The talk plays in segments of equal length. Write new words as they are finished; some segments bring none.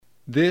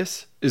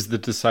This is the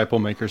Disciple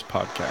Makers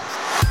Podcast.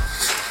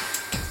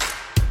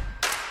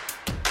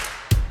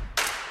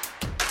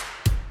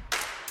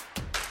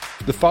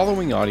 The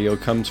following audio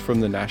comes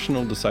from the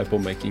National Disciple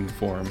Making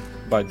Forum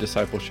by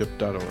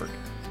discipleship.org.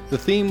 The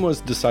theme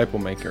was Disciple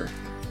Maker,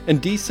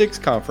 and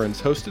D6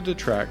 Conference hosted a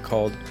track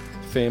called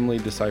Family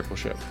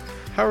Discipleship.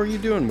 How are you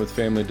doing with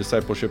family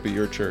discipleship at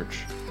your church?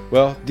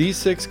 Well,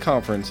 D6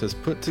 Conference has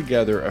put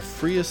together a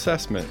free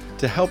assessment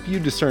to help you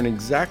discern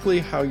exactly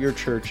how your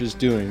church is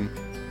doing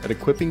at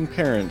equipping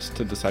parents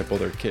to disciple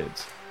their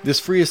kids.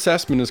 This free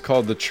assessment is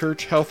called the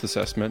Church Health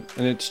Assessment,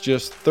 and it's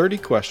just 30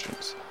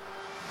 questions.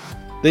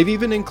 They've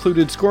even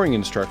included scoring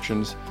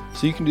instructions,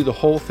 so you can do the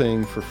whole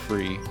thing for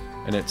free,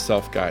 and it's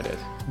self-guided.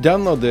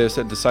 Download this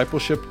at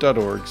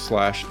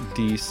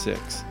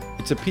discipleship.org/D6.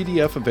 It's a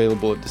PDF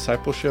available at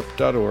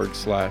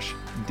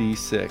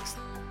discipleship.org/D6.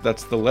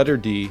 That's the letter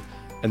D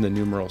and the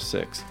numeral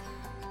 6.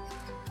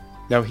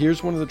 Now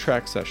here's one of the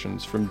track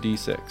sessions from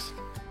D6.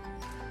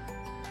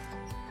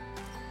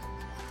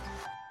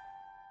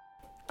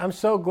 I'm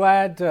so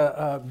glad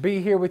to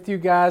be here with you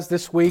guys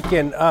this week.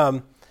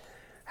 And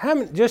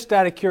just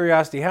out of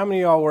curiosity, how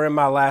many of y'all were in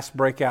my last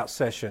breakout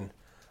session?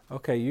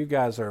 Okay, you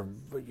guys are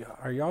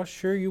y'all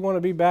sure you want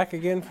to be back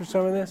again for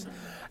some of this?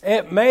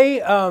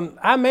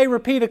 I may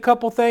repeat a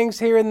couple things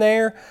here and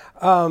there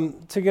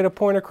to get a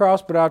point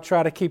across, but I'll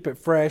try to keep it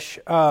fresh.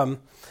 I'll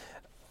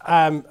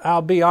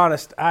be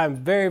honest, I'm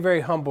very,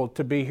 very humbled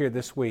to be here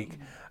this week.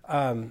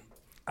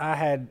 I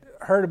had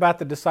heard about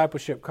the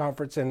discipleship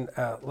conference, and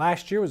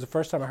last year was the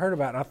first time I heard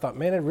about it, and I thought,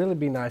 man, it'd really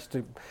be nice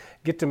to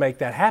get to make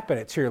that happen.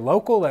 It's here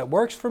local, that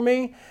works for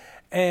me.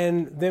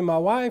 And then my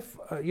wife,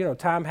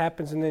 time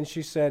happens, and then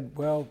she said,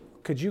 well,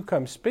 could you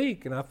come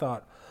speak? And I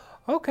thought,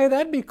 okay,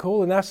 that'd be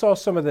cool. And I saw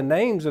some of the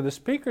names of the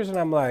speakers, and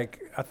I'm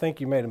like, I think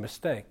you made a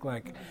mistake.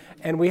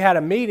 And we had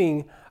a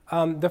meeting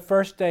the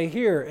first day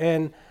here,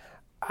 and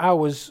I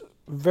was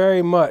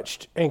very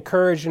much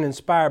encouraged and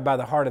inspired by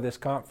the heart of this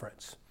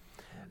conference,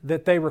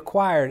 that they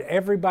required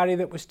everybody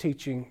that was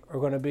teaching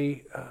or going to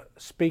be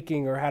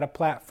speaking or had a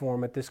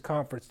platform at this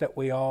conference that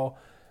we all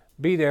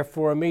be there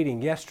for a meeting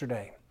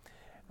yesterday.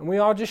 And we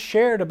all just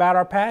shared about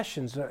our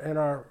passions in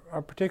our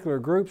particular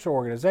groups or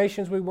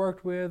organizations we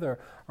worked with or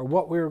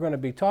what we were going to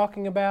be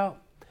talking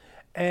about.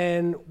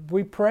 And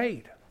we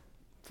prayed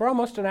for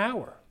almost an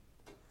hour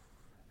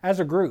as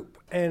a group.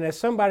 And as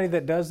somebody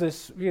that does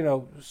this,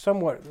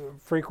 somewhat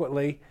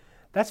frequently,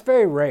 that's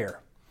very rare.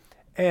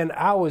 And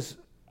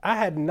I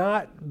had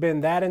not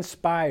been that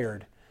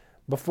inspired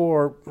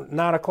before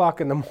 9 o'clock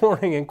in the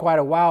morning in quite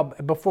a while,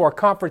 before a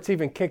conference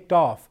even kicked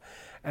off.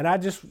 And I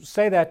just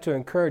say that to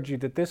encourage you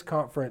that this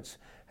conference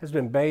has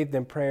been bathed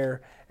in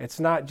prayer. It's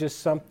not just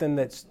something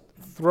that's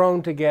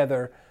thrown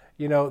together.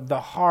 The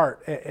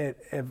heart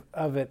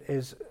of it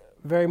is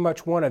very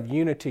much one of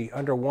unity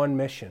under one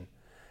mission.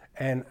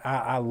 And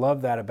I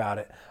love that about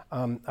it.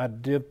 I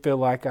did feel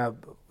like I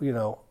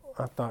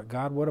thought,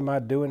 God, what am I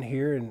doing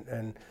here?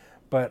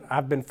 But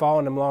I've been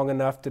following him long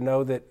enough to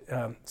know that,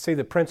 see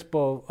the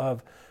principle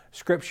of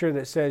Scripture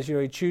that says,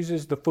 he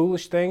chooses the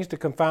foolish things to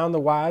confound the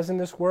wise in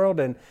this world,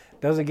 and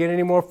doesn't get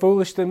any more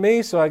foolish than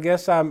me. So I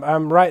guess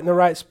I'm right in the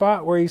right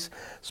spot where he's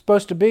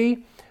supposed to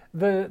be.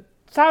 The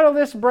title of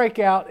this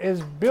breakout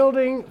is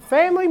Building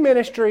Family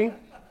Ministry.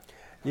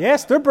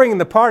 Yes, they're bringing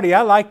the party.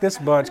 I like this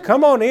bunch.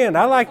 Come on in.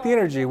 I like the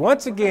energy.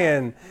 Once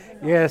again,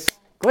 yes,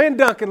 Glenn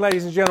Duncan,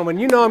 ladies and gentlemen.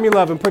 You know him, you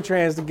love him. Put your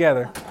hands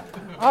together.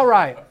 All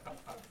right.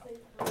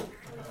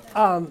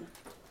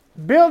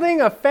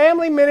 Building a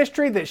family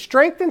ministry that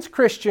strengthens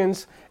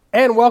Christians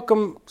and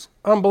welcomes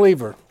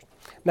unbelievers.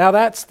 Now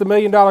that's the $1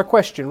 million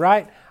question,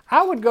 right?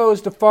 I would go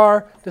as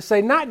far to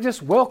say not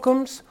just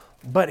welcomes,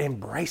 but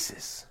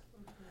embraces.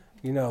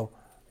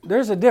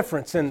 There's a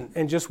difference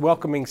in just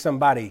welcoming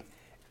somebody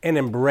and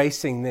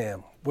embracing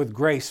them with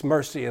grace,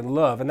 mercy, and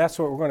love. And that's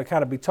what we're going to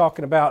kind of be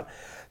talking about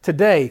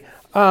today.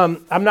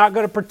 I'm not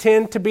going to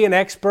pretend to be an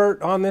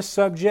expert on this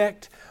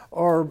subject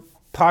or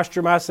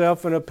posture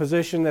myself in a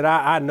position that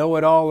I know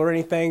it all or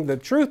anything. The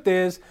truth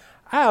is,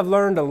 I have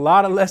learned a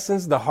lot of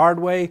lessons the hard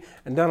way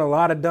and done a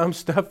lot of dumb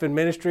stuff in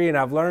ministry, and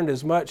I've learned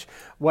as much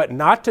what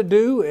not to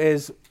do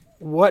as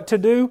what to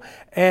do.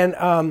 And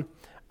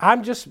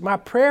my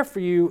prayer for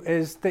you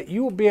is that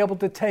you will be able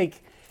to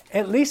take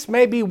at least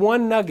maybe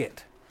one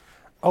nugget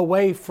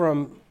away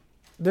from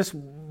this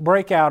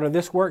breakout or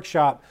this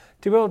workshop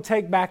to be able to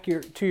take back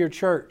to your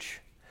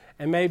church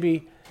and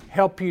maybe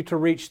help you to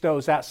reach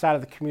those outside of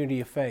the community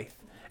of faith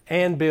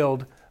and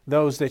build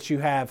those that you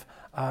have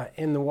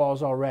in the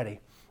walls already.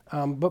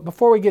 But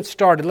before we get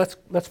started,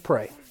 let's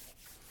pray.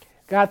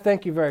 God,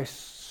 thank you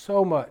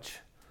so much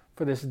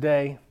for this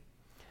day.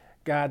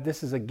 God,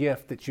 this is a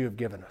gift that you have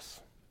given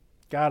us.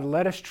 God,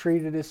 let us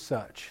treat it as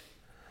such.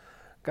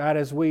 God,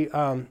 as we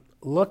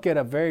look at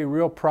a very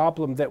real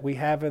problem that we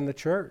have in the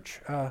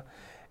church,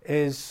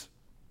 is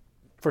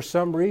for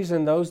some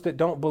reason those that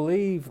don't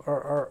believe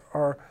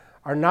are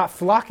not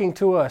flocking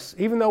to us,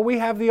 even though we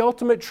have the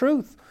ultimate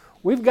truth.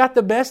 We've got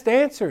the best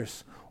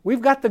answers.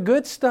 We've got the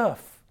good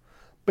stuff.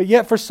 But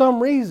yet for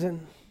some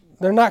reason,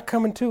 they're not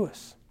coming to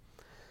us.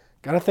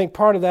 God, I think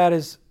part of that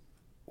is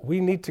we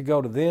need to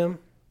go to them.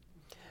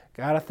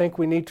 God, I think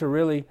we need to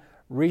really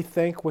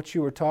rethink what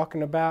you were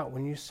talking about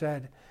when you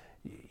said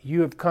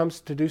you have come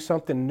to do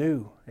something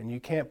new and you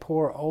can't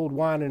pour old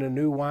wine in a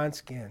new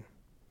wineskin.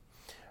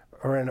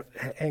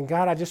 And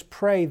God, I just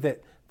pray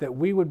that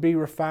we would be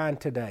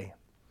refined today.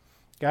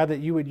 God, that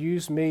you would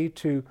use me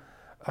to,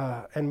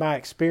 and my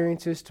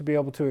experiences to be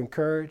able to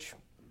encourage.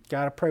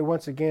 God, I pray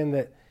once again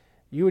that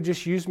you would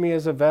just use me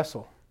as a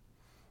vessel.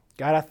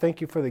 God, I thank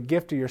you for the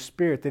gift of your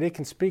Spirit, that it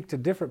can speak to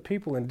different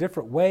people in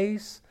different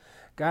ways.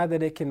 God,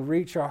 that it can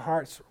reach our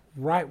hearts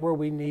right where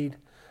we need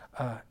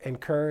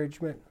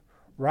encouragement,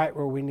 right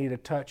where we need a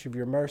touch of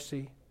your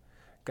mercy.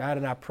 God,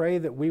 and I pray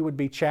that we would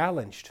be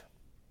challenged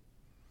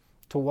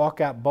to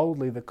walk out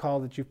boldly the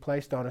call that you've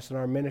placed on us in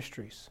our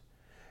ministries,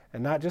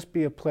 and not just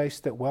be a place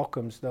that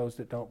welcomes those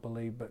that don't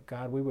believe, but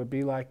God, we would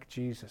be like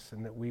Jesus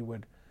and that we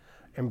would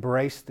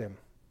embrace them.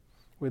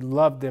 We'd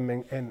love them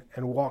and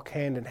walk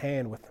hand in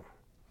hand with them.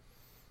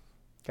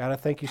 God, I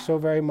thank you so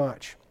very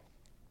much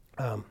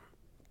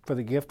for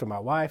the gift of my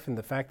wife and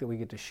the fact that we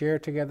get to share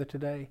together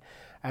today.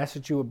 I ask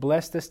that you would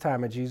bless this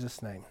time in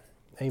Jesus' name.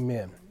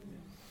 Amen.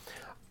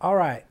 All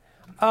right.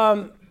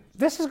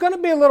 This is going to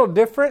be a little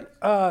different.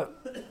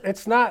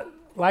 It's not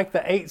like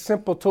the 8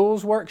 Simple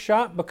Tools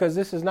workshop because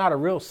this is not a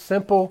real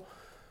simple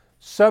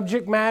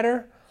subject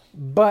matter.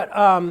 But,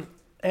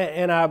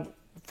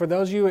 for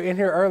those of you in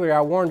here earlier,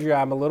 I warned you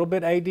I'm a little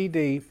bit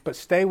ADD, but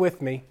stay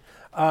with me.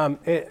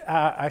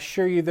 I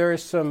assure you there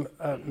is some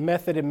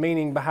method and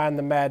meaning behind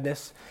the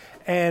madness.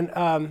 And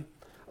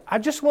I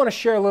just want to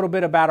share a little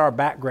bit about our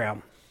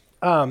background.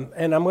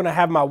 And I'm going to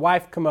have my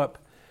wife come up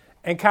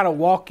and kind of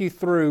walk you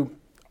through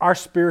our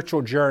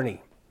spiritual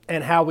journey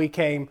and how we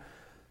came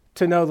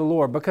to know the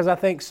Lord. Because I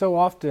think so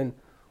often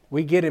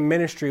we get in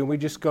ministry and we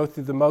just go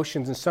through the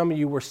motions. And some of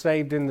you were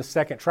saved in the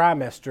second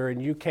trimester and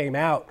you came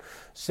out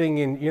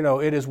singing,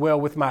 it is well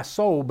with my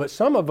soul. But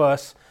some of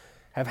us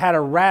have had a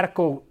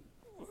radical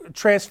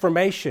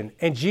transformation,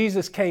 and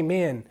Jesus came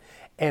in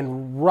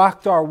and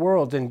rocked our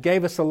world and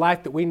gave us a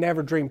life that we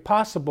never dreamed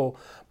possible.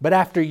 But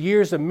after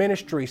years of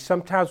ministry,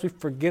 sometimes we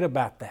forget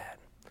about that.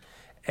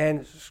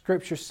 And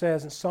Scripture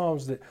says in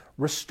Psalms that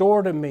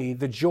restore to me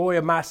the joy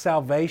of my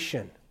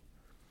salvation.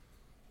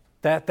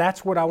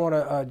 That's what I want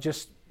to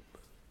just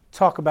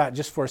talk about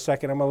just for a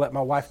second. I'm going to let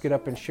my wife get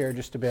up and share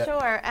just a bit.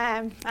 Sure.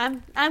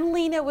 I'm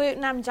Lena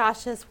Wooten. I'm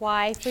Josh's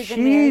wife.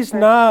 She's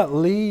not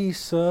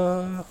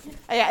Lisa.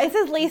 Yeah, it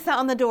says Lisa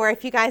on the door.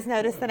 If you guys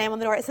notice the name on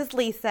the door, it says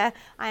Lisa.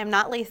 I am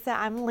not Lisa.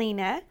 I'm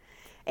Lena.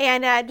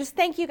 And just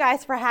thank you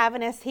guys for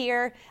having us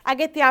here. I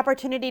get the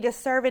opportunity to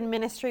serve in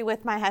ministry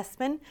with my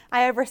husband.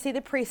 I oversee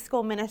the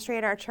preschool ministry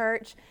at our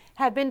church.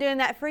 Have been doing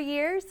that for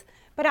years.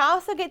 But I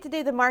also get to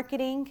do the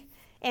marketing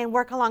and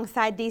work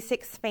alongside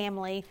D6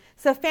 family.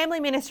 So family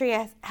ministry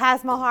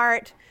has my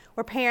heart.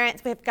 We're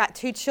parents. We've got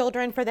 2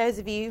 children. For those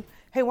of you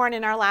who weren't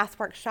in our last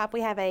workshop,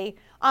 we have a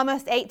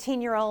almost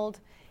 18-year-old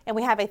and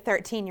we have a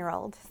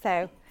 13-year-old.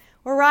 So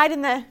we're right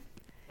in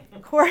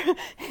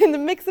the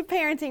mix of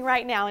parenting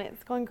right now, and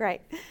it's going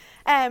great.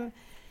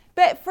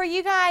 But for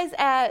you guys,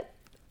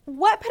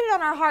 what put it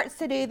on our hearts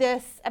to do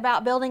this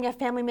about building a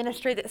family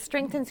ministry that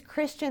strengthens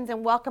Christians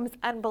and welcomes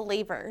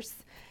unbelievers?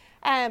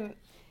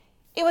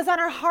 It was on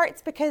our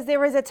hearts because there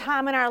was a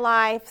time in our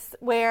lives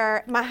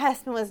where my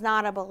husband was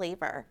not a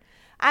believer.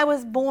 I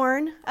was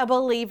born a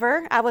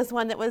believer. I was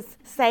one that was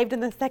saved in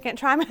the second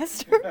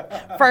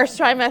trimester, first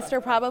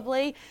trimester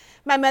probably.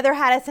 My mother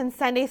had us in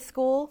Sunday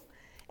school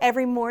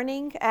every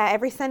morning,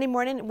 every Sunday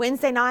morning.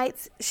 Wednesday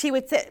nights, she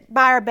would sit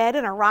by our bed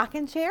in a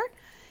rocking chair,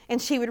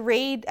 and she would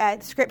read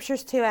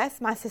scriptures to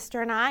us, my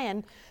sister and I.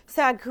 And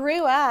so I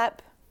grew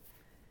up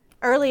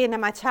early into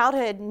my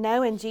childhood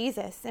knowing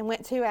Jesus and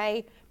went to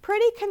a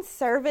pretty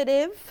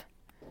conservative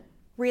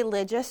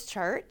religious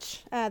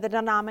church. The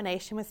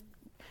denomination was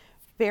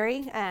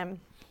very,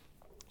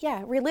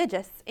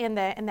 religious in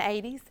the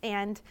 80s,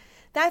 and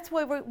that's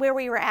where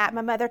we were at.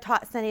 My mother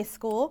taught Sunday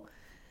school.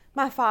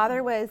 My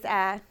father was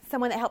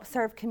someone that helped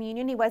serve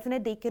communion. He wasn't a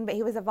deacon, but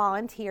he was a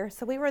volunteer,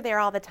 so we were there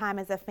all the time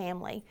as a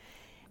family.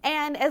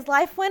 And as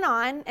life went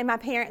on, and my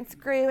parents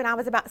grew, and I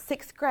was about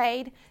 6th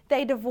grade,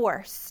 they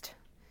divorced.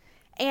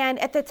 And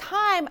at the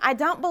time, I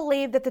don't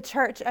believe that the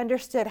church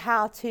understood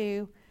how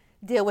to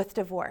deal with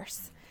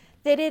divorce.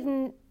 They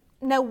didn't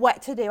know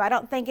what to do. I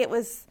don't think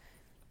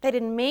they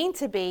didn't mean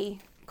to be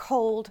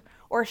cold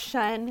or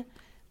shun,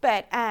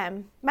 but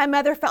my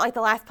mother felt like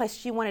the last place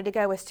she wanted to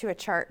go was to a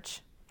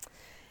church.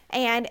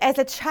 And as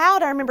a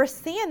child, I remember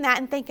seeing that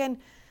and thinking,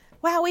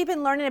 wow, we've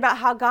been learning about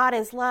how God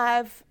is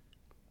love,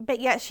 but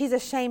yet she's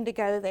ashamed to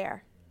go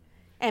there.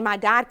 And my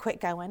dad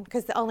quit going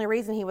because the only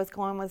reason he was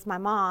going was my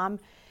mom.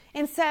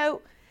 And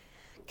so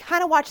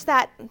kind of watched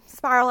that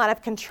spiral out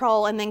of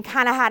control, and then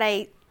kind of had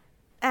a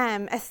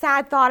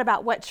sad thought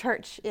about what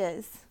church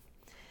is.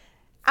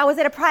 I was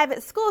at a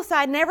private school, so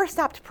I never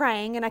stopped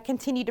praying, and I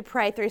continued to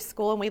pray through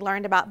school, and we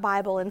learned about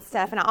Bible and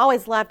stuff, and I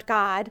always loved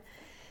God.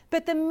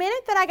 But the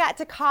minute that I got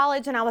to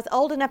college and I was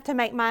old enough to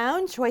make my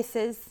own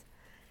choices,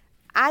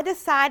 I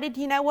decided,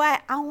 you know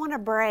what, I want to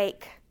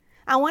break.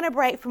 I want to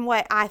break from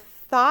what I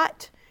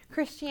thought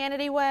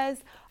Christianity was,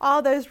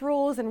 all those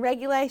rules and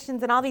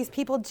regulations and all these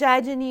people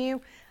judging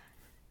you.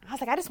 I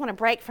was like, I just want to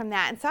break from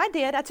that. And so I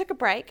did. I took a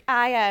break.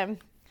 I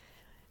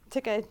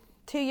took a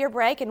 2-year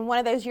break, and one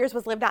of those years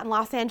was lived out in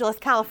Los Angeles,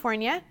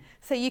 California.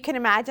 So you can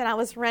imagine I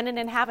was running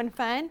and having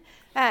fun.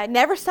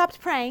 Never stopped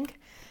praying,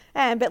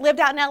 but lived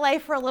out in LA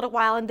for a little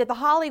while and did the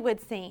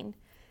Hollywood scene.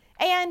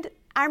 And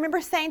I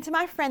remember saying to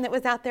my friend that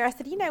was out there, I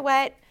said, you know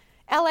what?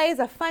 LA is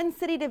a fun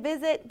city to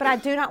visit, but I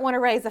do not want to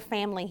raise a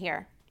family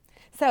here.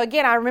 So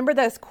again, I remember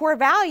those core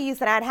values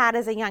that I'd had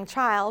as a young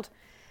child.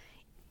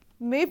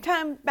 Moved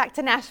home back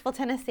to Nashville,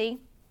 Tennessee.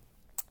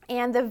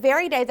 And the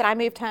very day that I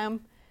moved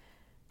home,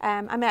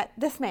 I met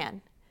this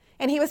man.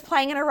 And he was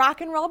playing in a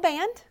rock and roll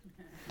band.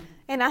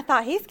 And I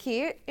thought, he's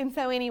cute. And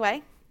so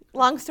anyway,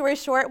 long story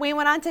short, we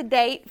went on to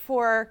date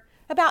for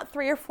about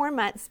 3 or 4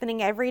 months,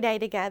 spending every day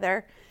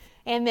together.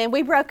 And then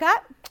we broke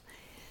up.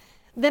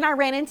 Then I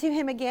ran into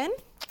him again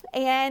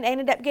and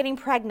ended up getting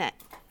pregnant.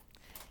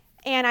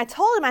 And I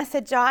told him, I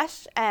said,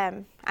 Josh,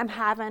 I'm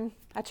having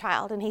a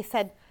child. And he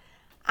said,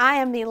 I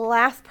am the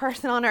last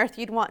person on earth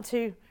you'd want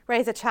to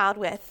raise a child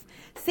with.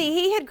 See,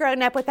 he had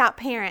grown up without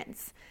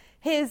parents.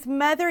 His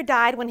mother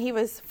died when he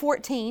was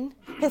 14.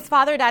 His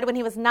father died when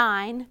he was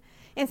 9.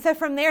 And so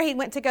from there, he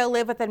went to go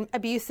live with an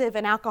abusive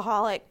and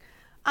alcoholic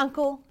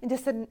uncle, in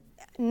just a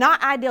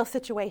not ideal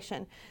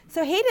situation.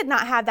 So he did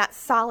not have that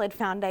solid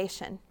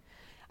foundation.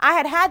 I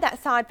had had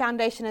that solid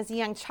foundation as a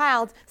young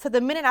child. So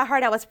the minute I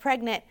heard I was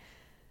pregnant,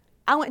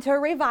 I went to a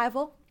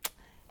revival,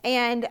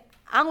 and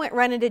I went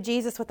running to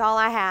Jesus with all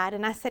I had.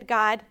 And I said,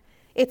 God,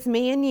 it's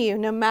me and you.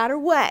 No matter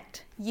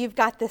what, you've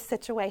got this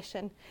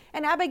situation.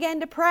 And I began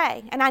to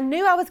pray. And I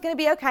knew I was going to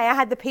be okay. I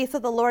had the peace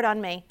of the Lord on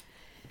me.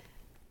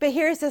 But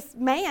here's this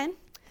man,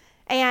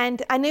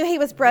 and I knew he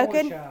was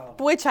broken.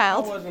 Boy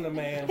child. I wasn't a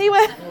man. He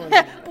was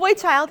boy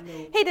child.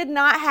 He did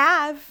not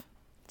have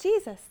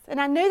Jesus.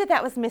 And I knew that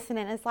that was missing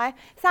in his life.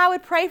 So I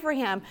would pray for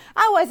him.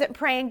 I wasn't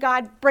praying,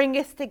 God, bring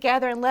us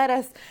together and let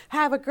us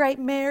have a great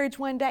marriage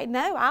one day.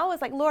 No, I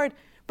was like, Lord,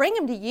 bring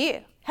him to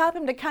you. Help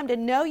him to come to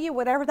know you,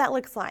 whatever that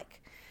looks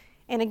like.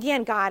 And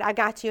again, God, I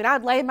got you. And I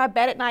would lay in my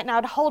bed at night and I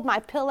would hold my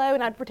pillow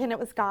and I'd pretend it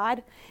was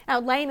God. And I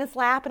would lay in his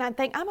lap and I'd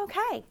think, I'm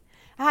okay.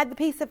 I had the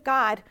peace of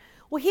God.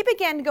 Well, he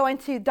began to go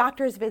into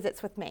doctor's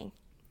visits with me.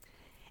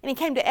 And he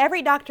came to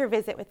every doctor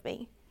visit with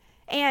me.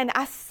 And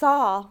I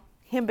saw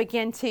him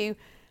begin to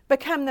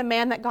become the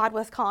man that God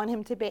was calling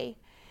him to be.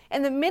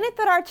 And the minute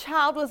that our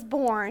child was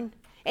born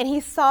and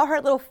he saw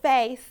her little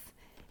face,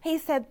 he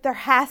said, there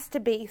has to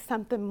be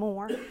something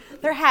more.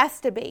 There has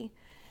to be.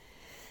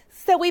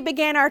 So we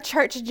began our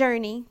church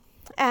journey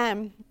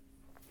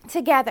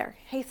together.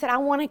 He said, I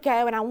want to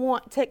go and I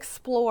want to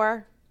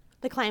explore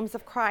the claims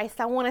of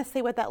Christ. I want to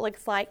see what that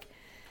looks like.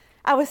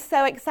 I was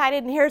so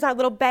excited, and here's our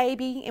little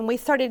baby, and we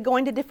started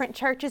going to different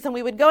churches, and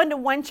we would go into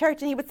one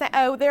church, and he would say,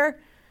 oh, they're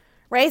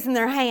raising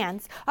their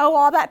hands. Oh,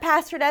 all that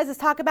pastor does is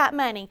talk about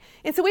money.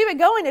 And so we would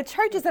go into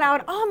churches, and I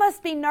would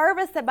almost be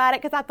nervous about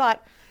it because I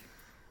thought,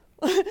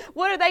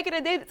 what are they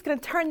going to do that's going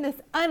to turn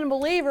this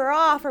unbeliever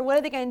off, or what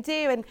are they going to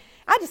do? And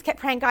I just kept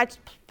praying, God,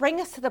 bring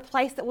us to the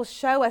place that will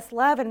show us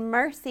love and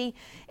mercy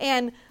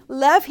and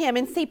love him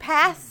and see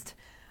past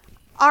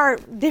our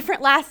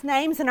different last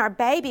names and our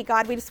baby.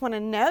 God, we just want to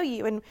know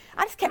you. And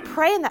I just kept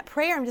praying that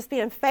prayer and just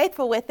being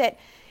faithful with it.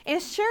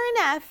 And sure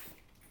enough,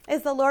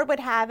 as the Lord would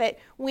have it,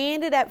 we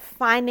ended up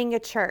finding a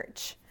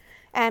church.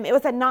 It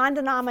was a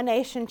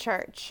non-denomination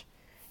church.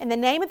 And the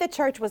name of the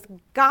church was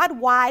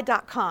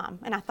godwhy.com.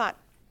 And I thought,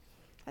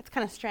 that's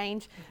kind of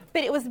strange.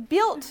 But it was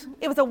built,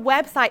 it was a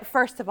website,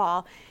 first of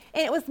all.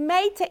 And it was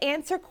made to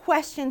answer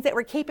questions that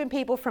were keeping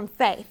people from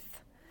faith.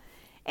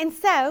 And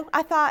so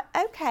I thought,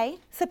 okay,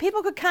 so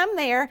people could come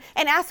there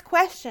and ask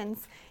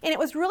questions. And it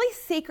was really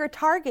seeker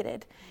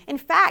targeted. In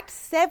fact,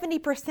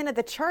 70% of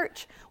the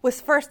church was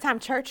first-time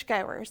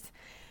churchgoers.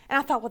 And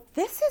I thought, well,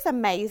 this is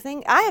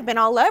amazing. I have been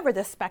all over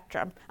this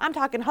spectrum. I'm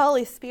talking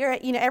Holy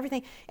Spirit,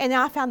 everything. And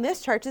now I found this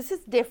church. This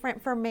is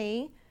different for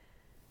me.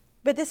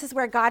 But this is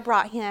where God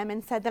brought him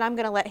and said that I'm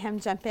going to let him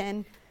jump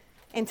in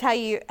and tell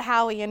you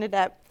how we ended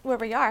up where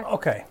we are.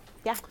 Okay.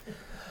 Yeah.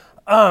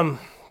 I'm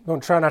going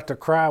to try not to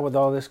cry with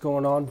all this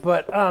going on.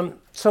 But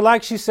so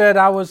like she said,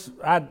 I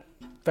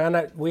found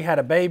out we had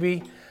a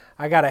baby.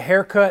 I got a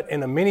haircut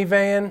in a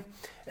minivan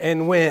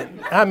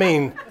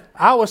and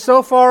I was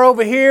so far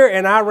over here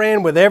and I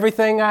ran with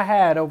everything I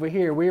had over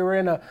here. We were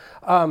in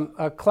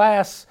a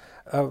class,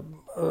 a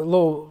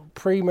little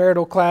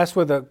premarital class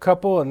with a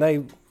couple, and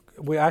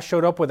I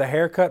showed up with a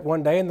haircut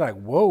one day and like,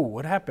 whoa,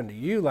 what happened to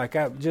you? Like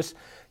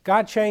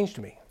God changed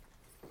me.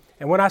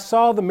 And when I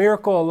saw the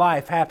miracle of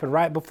life happen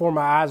right before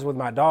my eyes with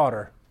my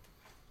daughter,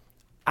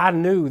 I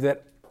knew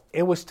that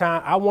it was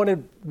time. I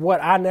wanted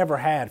what I never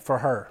had for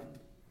her.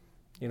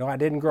 I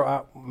didn't grow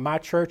up. My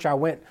church, I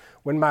went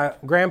when my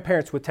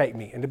grandparents would take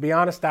me. And to be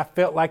honest, I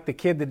felt like the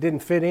kid that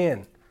didn't fit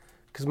in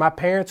because my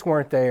parents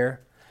weren't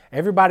there.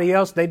 Everybody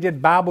else, they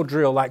did Bible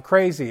drill like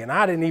crazy. And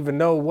I didn't even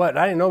know I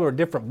didn't know there were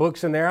different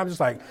books in there. I'm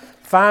just like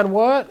Find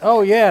what?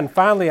 Oh, yeah. And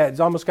finally,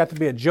 it's almost got to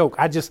be a joke.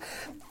 I just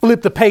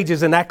flip the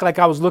pages and act like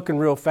I was looking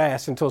real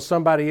fast until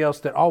somebody else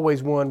that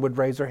always won would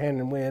raise their hand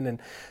and win. And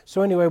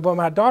so anyway, when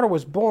my daughter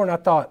was born, I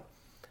thought,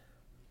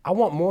 I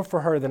want more for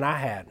her than I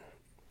had.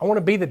 I want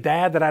to be the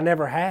dad that I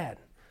never had.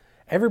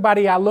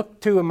 Everybody I look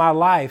to in my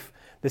life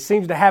that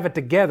seems to have it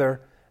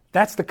together,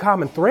 that's the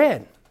common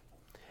thread.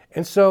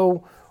 And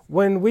so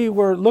when we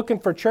were looking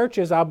for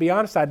churches, I'll be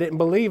honest, I didn't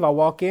believe. I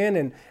walk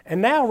in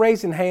and now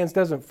raising hands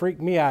doesn't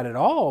freak me out at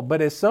all. But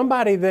as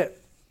somebody that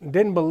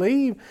didn't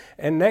believe,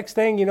 and next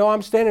thing you know,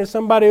 I'm standing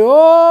somebody, oh,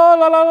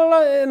 la, la, la,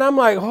 la, and I'm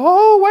like,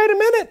 oh, wait a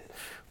minute.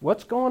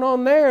 What's going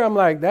on there? I'm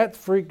like, that's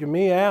freaking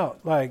me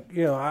out. Like,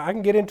 you know, I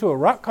can get into a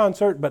rock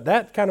concert, but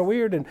that's kind of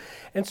weird.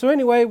 And so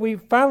anyway, we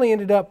finally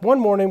ended up, one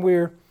morning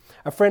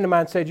a friend of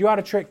mine said, you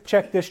ought to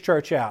check this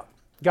church out,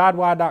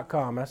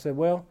 godwhy.com. I said,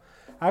 well,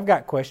 I've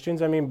got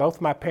questions. I mean, both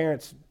my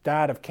parents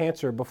died of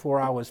cancer before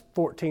I was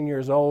 14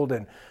 years old,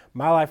 and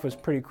my life was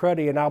pretty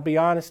cruddy. And I'll be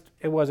honest,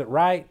 it wasn't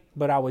right,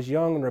 but I was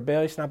young and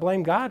rebellious, and I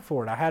blame God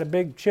for it. I had a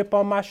big chip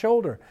on my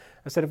shoulder.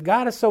 I said, if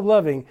God is so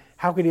loving,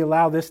 how could he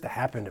allow this to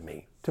happen to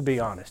me, to be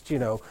honest? You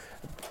know,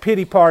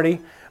 pity party.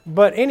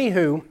 But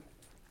anywho,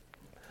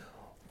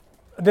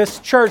 this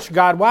church,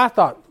 God, well, I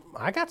thought,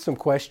 I got some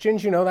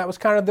questions. You know, that was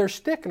kind of their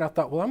stick. And I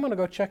thought, well, I'm going to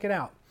go check it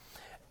out.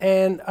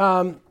 And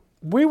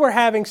we were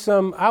having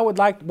some, I would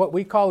like what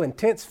we call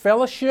intense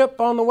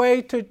fellowship on the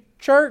way to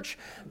church.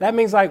 That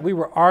means like we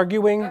were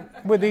arguing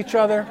with each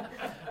other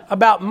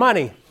about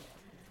money.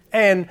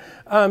 And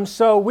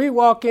so we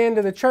walk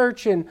into the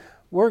church and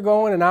we're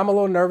going, and I'm a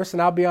little nervous.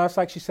 And I'll be honest,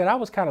 like she said, I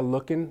was kind of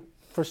looking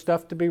for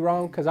stuff to be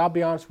wrong, because I'll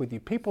be honest with you,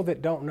 people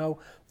that don't know,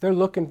 they're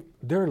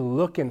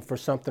looking for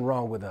something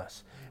wrong with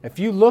us. If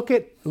you look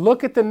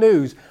at the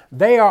news,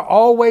 they are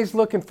always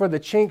looking for the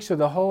chinks or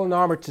the hole in the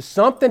armor, to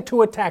something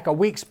to attack, a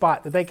weak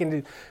spot that they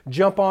can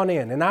jump on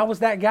in. And I was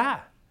that guy.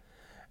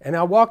 And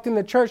I walked in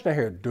the church and I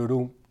hear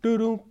doo-doo,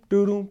 doo-doo,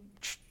 doo-doo,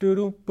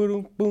 doo-doo,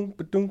 boom, boom,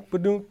 ba-doom,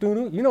 ba-doom,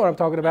 doo-doo. You know what I'm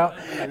talking about.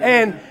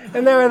 And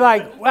they were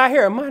like, well, I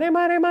hear money,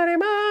 money, money,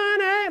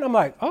 money. And I'm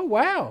like, oh,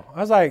 wow. I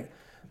was like,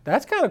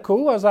 that's kind of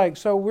cool. I was like,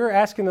 so we're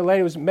asking the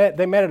lady,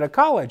 they met at a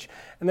college,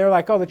 and they were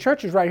like, oh, the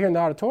church is right here in the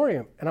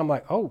auditorium. And I'm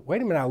like, oh,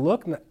 wait a minute. I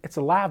look, and it's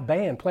a live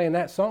band playing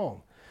that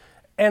song.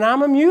 And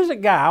I'm a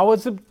music guy. I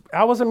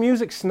was a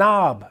music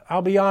snob.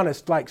 I'll be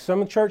honest. Like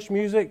some church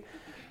music,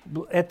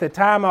 at the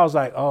time I was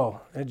like,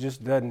 oh, it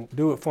just doesn't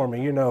do it for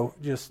me. You know,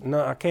 just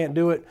no, I can't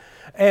do it.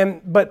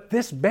 But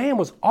this band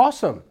was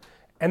awesome,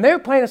 and they were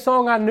playing a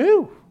song I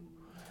knew.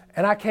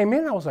 And I came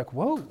in, and I was like,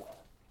 whoa,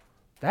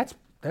 that's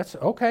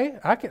okay.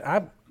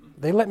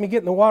 They let me get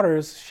in the water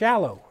as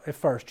shallow at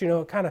first, you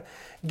know, kind of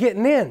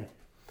getting in.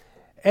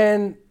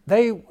 And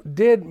they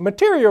did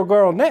Material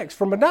Girl next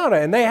from Madonna.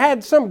 And they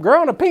had some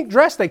girl in a pink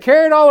dress they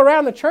carried all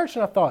around the church.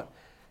 And I thought,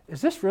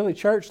 is this really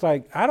church?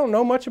 Like, I don't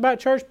know much about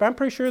church, but I'm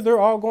pretty sure they're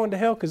all going to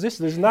hell, because this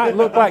does not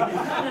look like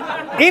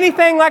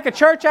anything like a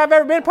church I've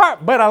ever been a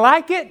part of. But I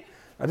like it.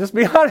 I'll just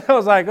be honest. I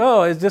was like,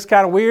 oh, it's just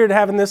kind of weird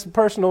having this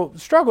personal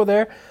struggle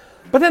there.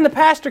 But then the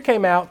pastor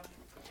came out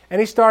and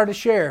he started to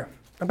share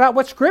about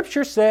what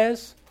Scripture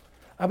says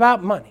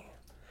about money,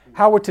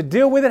 how we're to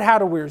deal with it,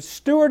 how we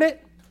steward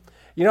it.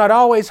 You know, I'd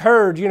always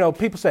heard, you know,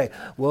 people say,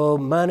 well,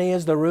 money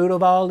is the root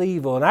of all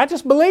evil. And I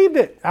just believed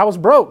it. I was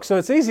broke, so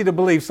it's easy to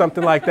believe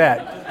something like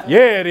that.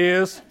 Yeah, it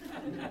is.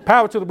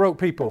 Power to the broke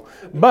people.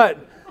 But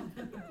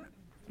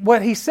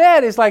what he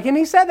said is like, and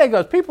he said that,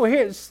 goes, people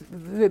hear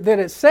that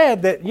it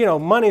said that, you know,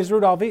 money is the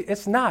root of all evil.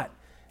 It's not.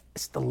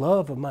 It's the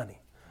love of money,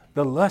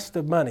 the lust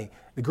of money,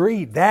 the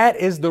greed. That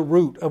is the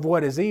root of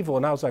what is evil.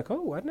 And I was like,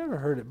 oh, I'd never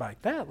heard it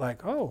like that.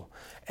 Like, oh.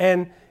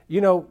 And,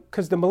 you know,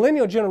 because the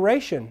millennial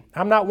generation,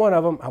 I'm not one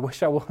of them. I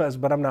wish I was,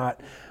 but I'm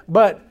not.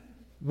 But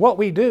what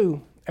we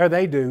do, or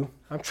they do,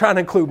 I'm trying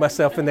to include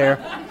myself in there.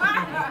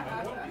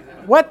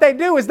 What they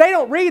do is they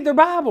don't read their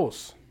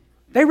Bibles.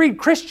 They read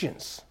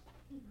Christians.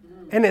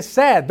 And it's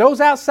sad. Those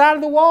outside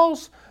of the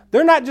walls,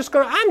 they're not just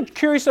going to, I'm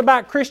curious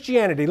about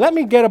Christianity. Let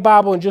me get a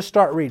Bible and just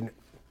start reading it.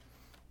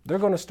 They're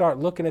going to start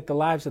looking at the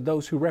lives of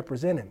those who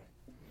represent Him.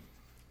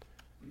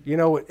 You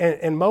know,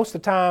 and most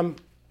of the time,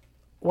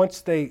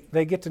 once they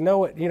get to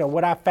know it, you know,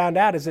 what I found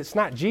out is it's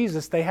not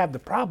Jesus they have the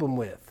problem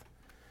with.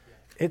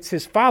 It's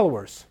His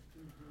followers.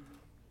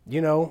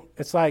 You know,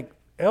 it's like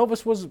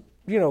Elvis was,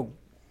 you know,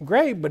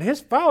 great, but his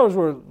followers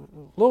were a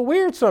little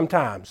weird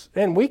sometimes.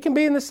 And we can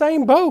be in the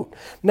same boat.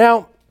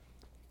 Now,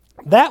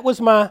 that was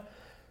my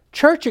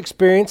church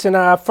experience, and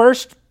I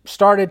first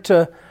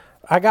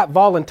I got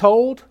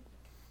voluntold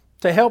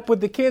to help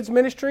with the kids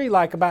ministry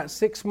like about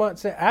 6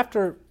 months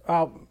after.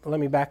 Let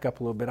me back up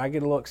a little bit. I get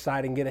a little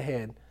excited and get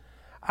ahead.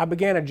 I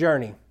began a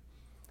journey.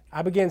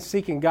 I began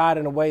seeking God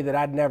in a way that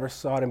I'd never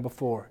sought Him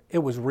before. It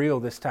was real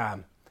this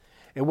time.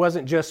 It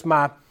wasn't just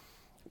my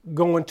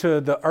going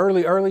to the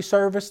early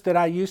service that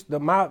I used to.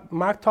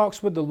 My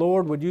talks with the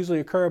Lord would usually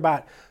occur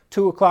about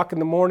 2 o'clock in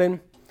the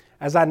morning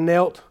as I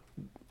knelt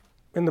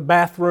in the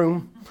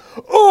bathroom.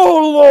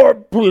 Oh,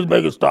 Lord, please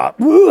make it stop.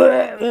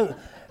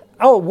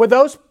 Oh, were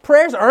those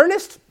prayers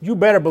earnest? You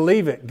better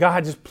believe it.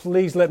 God, just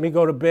please let me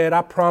go to bed.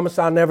 I promise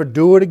I'll never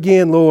do it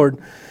again, Lord.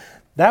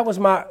 That was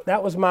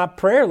my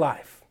prayer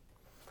life.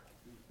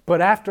 But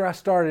after I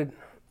started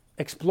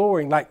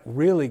exploring, like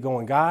really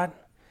going, God,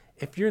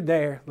 if you're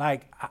there,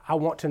 like I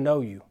want to know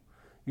you.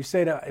 You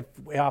said, if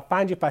I'll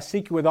find you if I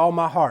seek you with all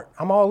my heart.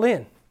 I'm all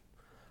in.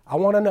 I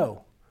want to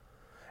know.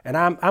 And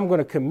I'm going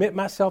to commit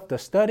myself to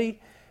study.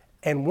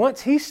 And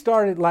once he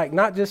started, like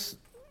not just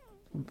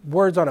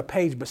words on a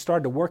page, but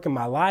started to work in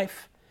my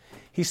life,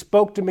 he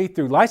spoke to me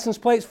through license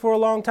plates for a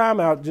long time.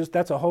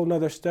 That's a whole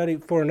nother study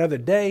for another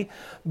day.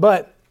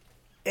 But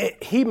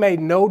he made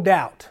no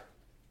doubt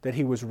that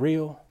he was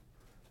real,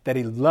 that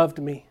he loved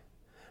me,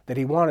 that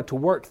he wanted to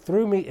work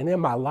through me and in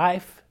my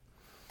life.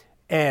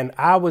 And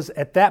I was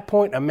at that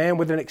point a man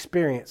with an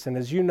experience. And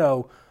as you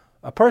know,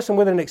 a person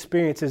with an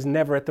experience is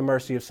never at the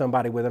mercy of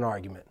somebody with an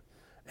argument.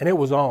 And it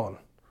was on,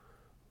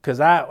 because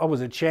I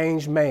was a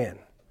changed man.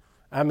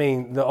 I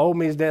mean, the old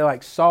me is dead,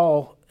 like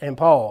Saul and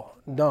Paul.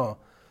 No,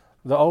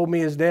 the old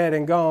me is dead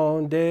and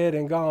gone, dead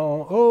and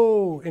gone.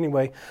 Oh,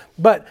 anyway.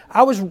 But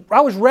I was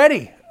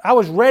ready. I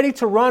was ready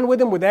to run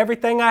with him with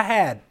everything I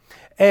had.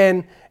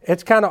 And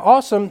it's kind of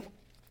awesome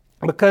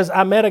because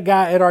I met a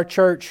guy at our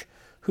church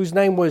whose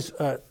name was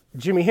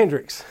Jimi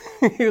Hendrix.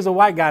 He was a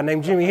white guy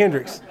named Jimi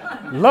Hendrix.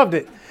 Loved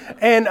it.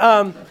 And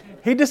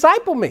he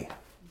discipled me.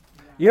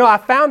 You know, I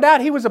found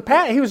out he was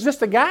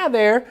just a guy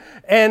there,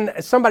 and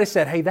somebody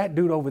said, hey, that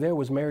dude over there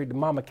was married to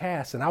Mama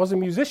Cass, and I was a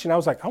musician. I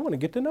was like, I want to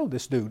get to know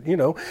this dude, you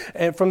know,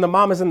 and from the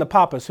mamas and the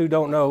papas who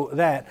don't know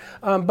that.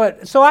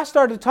 But so I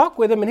started to talk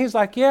with him, and he's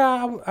like,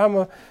 yeah,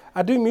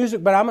 I do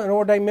music, but I'm an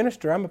ordained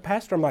minister. I'm a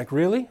pastor. I'm like,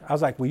 really? I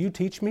was like, will you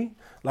teach me?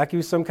 Like he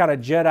was some kind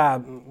of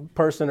Jedi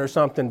person or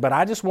something, but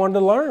I just wanted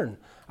to learn.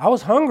 I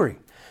was hungry.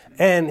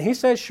 And he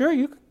said, sure,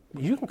 you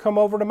can come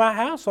over to my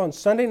house on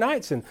Sunday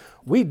nights. And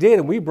we did,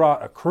 and we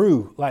brought a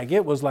crew. Like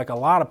it was like a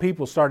lot of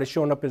people started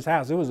showing up at his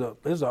house. It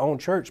was our own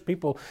church.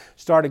 People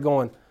started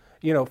going,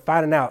 you know,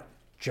 finding out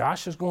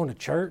Josh is going to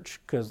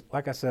church. Because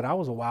like I said, I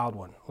was a wild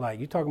one. Like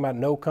you talking about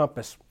no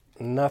compass,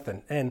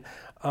 nothing. And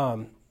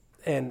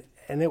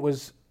it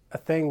was a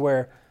thing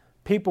where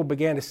people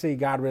began to see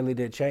God really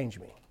did change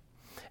me.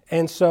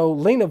 And so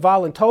Lena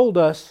voluntold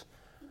us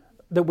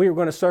that we were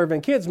going to serve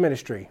in kids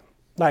ministry.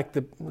 Like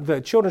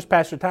the children's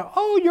pastor time.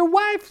 Oh, your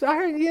wife, I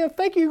heard,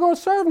 think you're going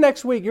to serve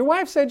next week. Your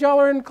wife said y'all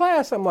are in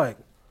class. I'm like,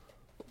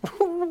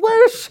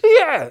 where is she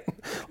at?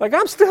 Like,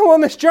 I'm still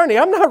on this journey.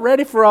 I'm not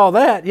ready for all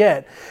that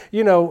yet,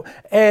 you know.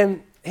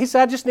 And he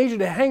said, I just need you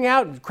to hang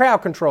out and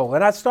crowd control.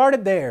 And I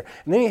started there.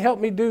 And then he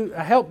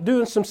helped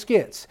doing some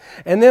skits.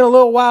 And then a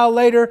little while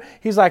later,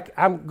 he's like,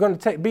 I'm going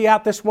to be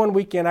out this one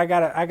weekend. I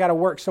gotta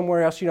work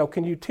somewhere else. You know,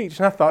 can you teach?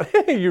 And I thought,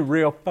 hey, you're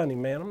real funny,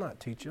 man. I'm not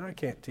teaching. I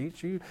can't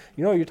teach you.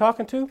 You know who you're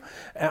talking to?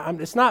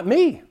 It's not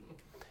me.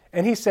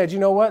 And he said, you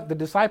know what? The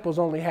disciples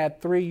only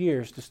had 3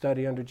 years to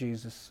study under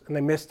Jesus. And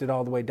they missed it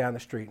all the way down the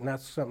street. And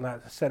that's something I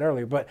said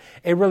earlier. But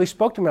it really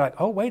spoke to me like,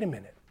 oh, wait a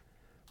minute.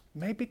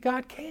 Maybe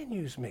God can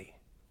use me.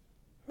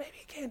 Maybe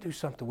he can do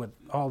something with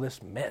all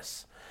this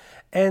mess.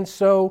 And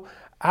so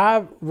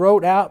I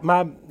wrote out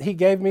he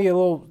gave me a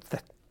little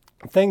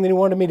thing that he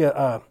wanted me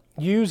to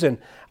use, and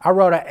I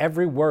wrote out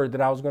every word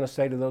that I was going to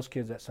say to those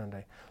kids that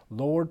Sunday.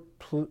 Lord,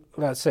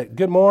 I said,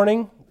 good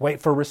morning,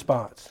 wait for a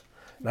response.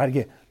 And I'd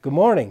get, good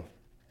morning.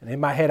 And in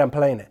my head, I'm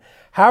playing it.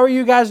 How are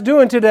you guys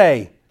doing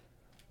today?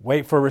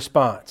 Wait for a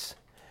response.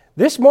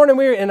 This morning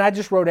and I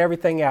just wrote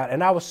everything out,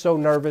 and I was so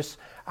nervous.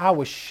 I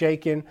was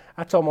shaking.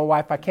 I told my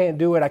wife, I can't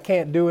do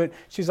it.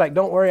 She's like,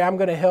 don't worry, I'm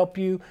going to help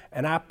you.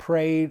 And I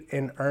prayed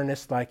in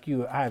earnest like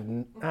you. I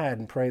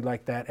hadn't prayed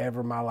like that ever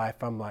in my life.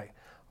 I'm like,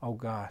 oh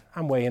God,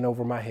 I'm way in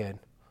over my head.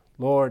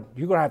 Lord,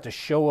 you're going to have to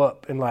show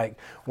up in like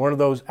one of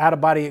those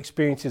out-of-body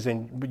experiences,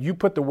 and you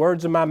put the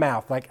words in my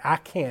mouth. Like, I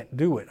can't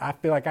do it. I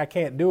feel like I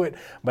can't do it,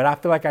 but I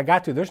feel like I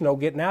got to. There's no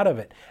getting out of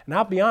it. And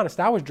I'll be honest,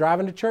 I was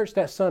driving to church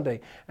that Sunday,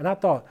 and I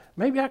thought,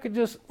 maybe I could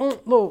just,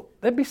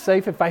 that'd be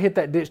safe if I hit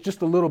that ditch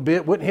just a little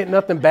bit. Wouldn't hit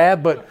nothing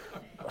bad, but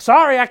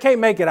sorry, I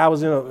can't make it. I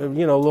was in a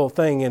little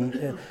thing,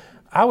 and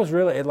I was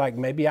really like,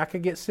 maybe I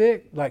could get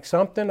sick, like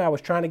something. I was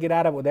trying to get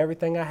out of it with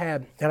everything I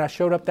had. And I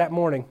showed up that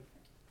morning,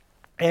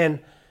 and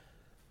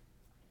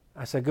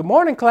I said, good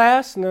morning,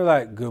 class. And they're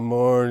like, good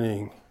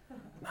morning.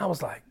 And I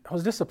was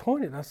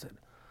disappointed. I said,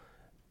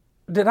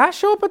 did I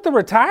show up at the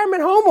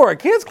retirement home or a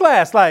kids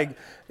class? Like,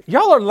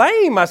 y'all are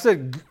lame. I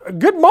said,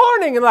 good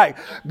morning. And like,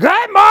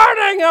 good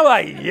morning. I'm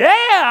like,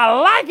 yeah, I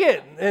like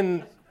it.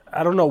 And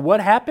I don't know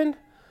what happened,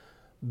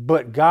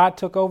 but God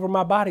took over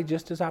my body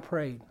just as I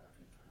prayed.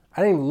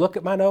 I didn't even look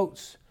at my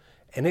notes,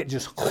 and it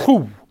just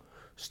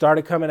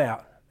started coming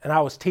out. And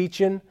I was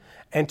teaching,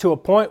 and to a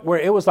point where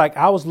it was like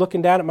I was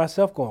looking down at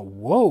myself going,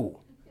 whoa,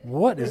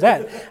 what is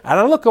that? And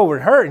I look over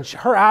at her, and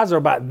her eyes are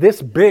about this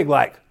big,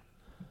 like,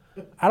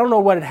 I don't know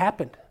what had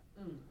happened.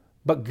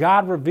 But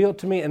God revealed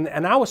to me, and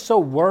I was so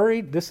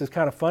worried. This is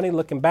kind of funny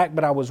looking back,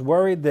 but I was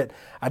worried that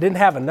I didn't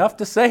have enough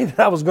to say, that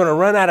I was going to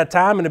run out of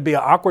time and it'd be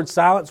an awkward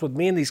silence with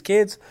me and these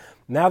kids.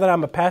 Now that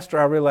I'm a pastor,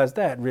 I realize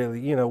that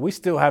really, we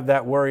still have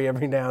that worry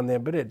every now and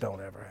then, but it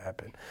don't ever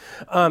happen.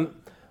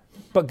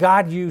 But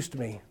God used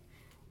me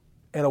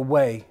in a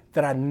way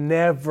that I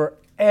never,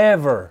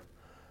 ever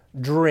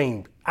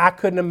dreamed. I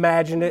couldn't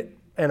imagine it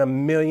in a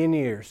million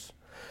years.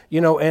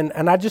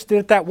 And I just did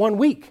it that 1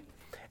 week.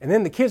 And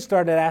then the kids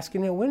started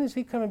asking, when is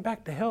he coming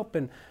back to help?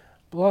 And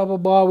blah, blah,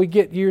 blah. We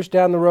get years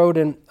down the road,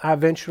 and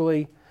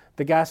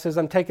the guy says,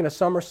 I'm taking a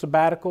summer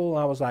sabbatical.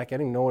 I was like, I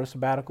didn't even know what a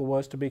sabbatical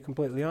was, to be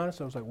completely honest.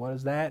 I was like, what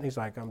is that? And he's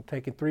like, I'm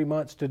taking 3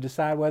 months to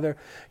decide whether,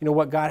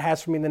 what God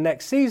has for me in the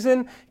next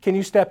season. Can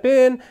you step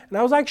in? And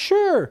I was like,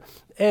 sure.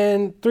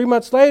 And 3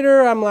 months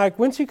later, I'm like,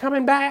 when's he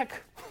coming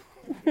back?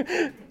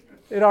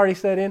 It already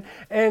set in.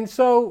 And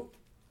so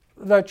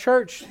the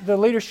church, the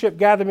leadership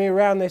gathered me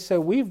around. They said,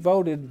 we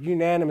voted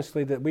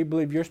unanimously that we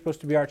believe you're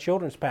supposed to be our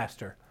children's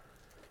pastor.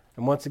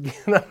 And once again,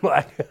 I'm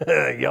like,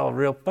 y'all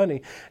real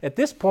funny. At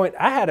this point,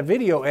 I had a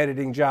video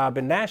editing job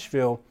in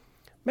Nashville,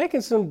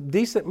 making some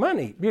decent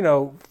money,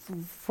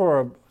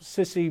 for a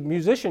sissy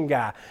musician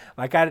guy.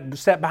 Like, I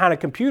sat behind a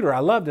computer. I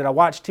loved it. I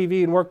watched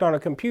TV and worked on a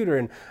computer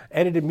and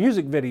edited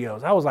music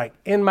videos. I was like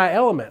in my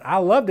element. I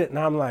loved it. And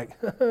I'm like,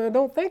 I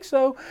don't think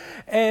so.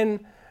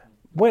 And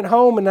went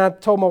home and I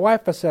told my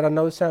wife, I said, I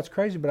know this sounds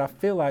crazy, but I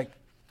feel like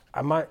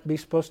I might be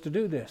supposed to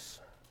do this.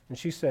 And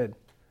she said,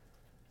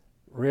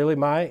 really,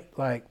 Mike?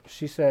 Like,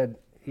 she said,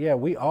 yeah,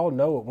 we all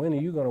know it. When are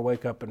you going to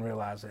wake up and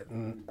realize it?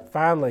 And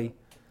finally,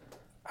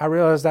 I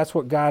realized that's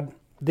what God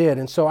did.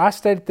 And so I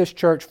stayed at this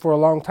church for a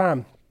long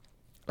time.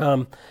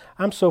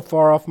 I'm so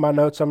far off my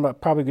notes, I'm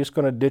probably just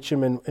going to ditch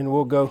them and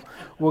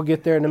we'll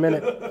get there in a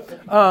minute.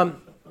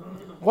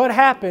 What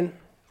happened,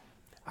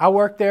 I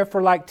worked there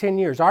for like 10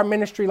 years. Our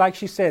ministry, like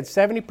she said,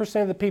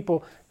 70% of the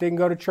people didn't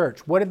go to church.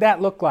 What did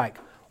that look like?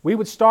 We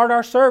would start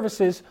our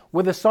services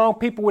with a song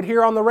people would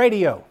hear on the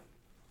radio.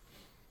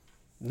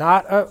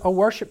 Not a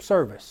worship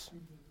service.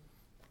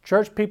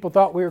 Church people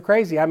thought we were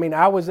crazy. I mean,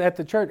 I was at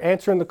the church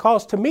answering the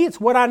calls. To me, it's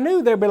what I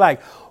knew. They'd be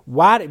like,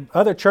 why did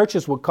other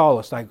churches would call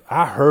us? Like,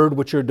 I heard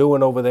what you're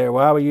doing over there.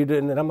 Why were you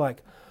doing it? And I'm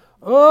like,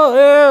 oh,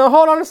 yeah,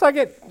 hold on a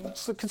second.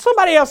 Can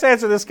somebody else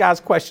answer this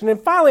guy's question?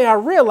 And finally, I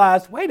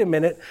realized, wait a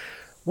minute.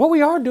 What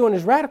we are doing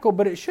is radical,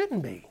 but it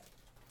shouldn't be.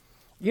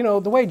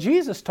 The way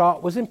Jesus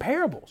taught was in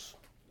parables.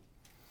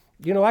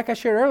 Like I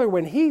shared earlier,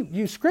 when he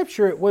used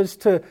Scripture, it was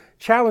to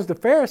challenge the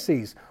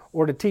Pharisees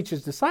or to teach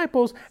his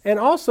disciples, and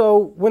also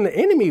when the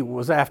enemy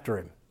was after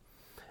him.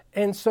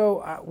 And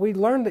so we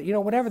learned that,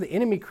 whatever the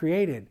enemy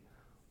created,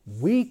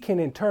 we can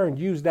in turn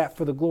use that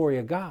for the glory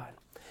of God.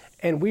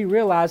 And we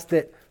realized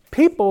that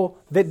people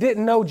that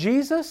didn't know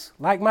Jesus,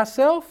 like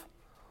myself,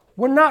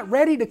 were not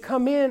ready to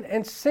come in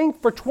and sing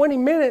for 20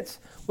 minutes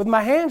with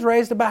my hands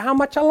raised about how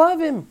much I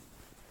love him,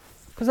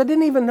 because I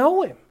didn't even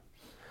know him.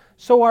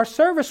 So our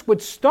service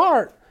would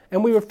start,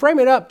 and we would frame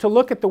it up to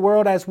look at the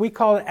world as we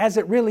call it, as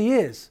it really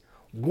is.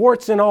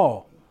 Warts and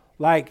all.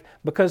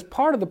 Because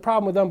part of the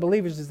problem with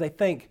unbelievers is they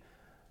think,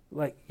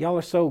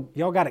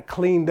 y'all got it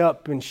cleaned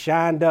up and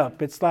shined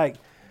up. It's like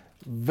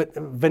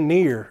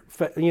veneer,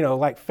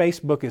 like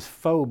Facebook is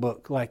faux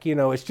book.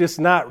 It's just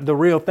not the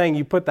real thing.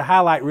 You put the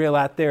highlight reel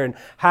out there and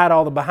hide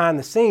all the behind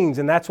the scenes,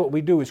 and that's what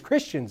we do as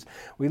Christians.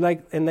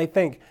 And they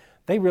think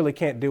they really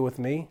can't deal with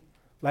me.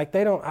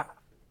 They don't.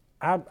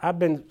 I've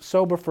been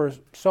sober for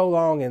so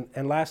long,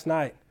 and last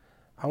night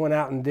I went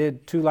out and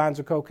did 2 lines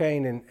of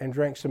cocaine and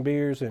drank some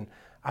beers, and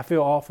I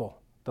feel awful.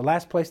 The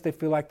last place they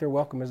feel like they're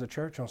welcome is a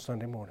church on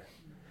Sunday morning.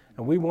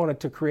 And we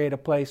wanted to create a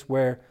place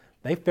where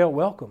they felt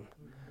welcome,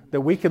 that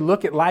we could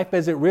look at life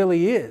as it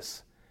really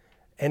is.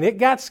 And it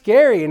got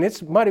scary, and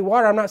it's muddy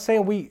water. I'm not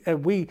saying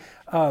we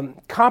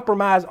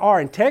compromise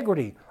our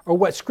integrity or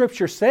what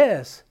Scripture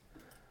says,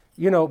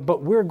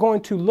 but we're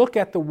going to look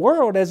at the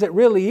world as it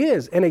really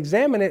is and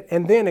examine it,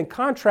 and then in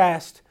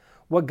contrast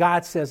what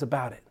God says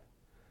about it.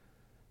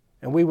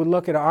 And we would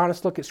look at an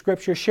honest look at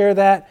Scripture, share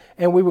that,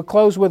 and we would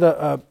close with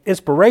a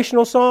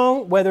inspirational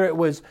song, whether it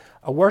was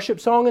a worship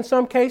song in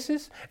some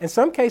cases. In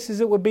some cases,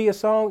 it would be a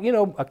song,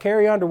 a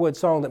Carrie Underwood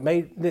song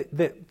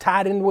that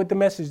tied in with the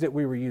message that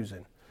we were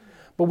using.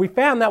 But we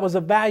found that was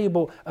a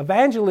valuable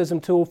evangelism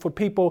tool for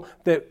people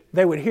that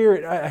they would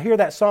hear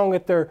that song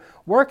at their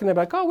work, and they're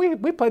like, oh,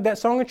 we played that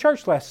song in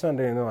church last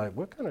Sunday. And they're like,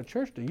 what kind of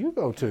church do you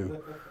go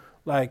to?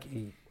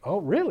 Oh,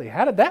 really?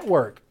 How did that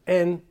work?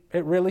 And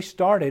it really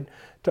started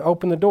to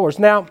open the doors.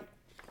 Now,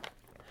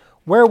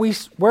 where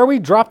we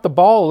dropped the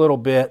ball a little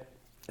bit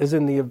is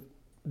in the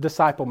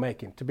disciple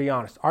making, to be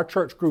honest. Our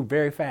church grew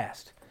very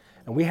fast,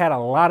 and we had a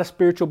lot of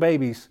spiritual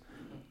babies,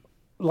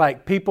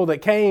 like people that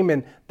came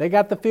and they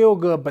got the feel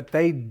good, but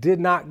they did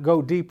not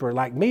go deeper.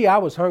 Like me, I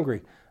was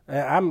hungry.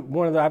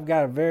 I've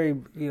got a very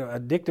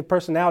addictive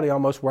personality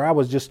almost, where I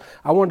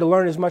wanted to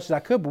learn as much as I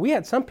could. But we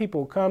had some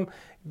people come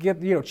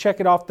check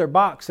it off their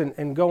box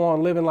and go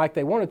on living like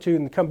they wanted to,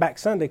 and come back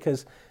Sunday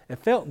because it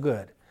felt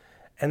good.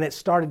 And it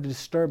started to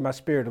disturb my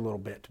spirit a little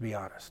bit, to be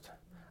honest.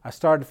 I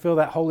started to feel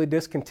that holy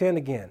discontent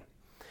again.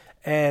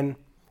 And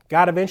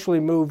God eventually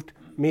moved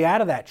me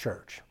out of that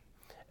church.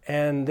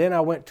 And then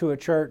I went to a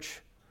church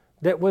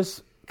that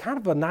was kind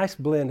of a nice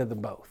blend of the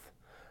both.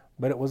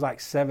 But it was like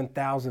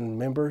 7,000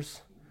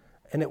 members,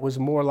 and it was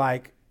more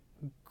like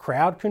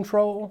crowd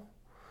control.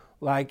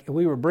 Like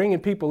we were bringing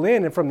people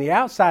in, and from the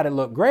outside it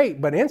looked great,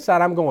 but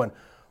inside I'm going,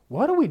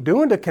 what are we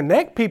doing to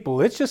connect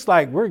people? It's just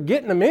like we're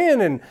getting them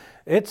in,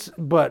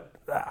 but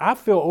I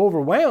feel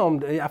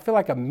overwhelmed. I feel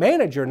like a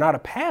manager, not a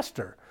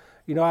pastor.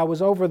 You know, I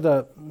was over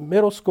the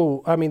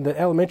the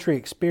elementary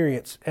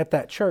experience at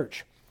that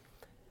church.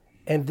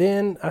 And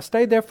then I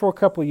stayed there for a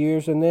couple of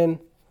years, and then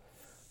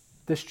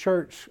this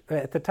church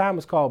at the time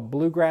was called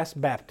Bluegrass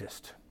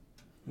Baptist.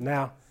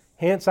 Now,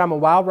 hence I'm a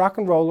wild rock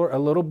and roller, a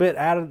little bit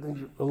a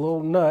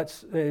little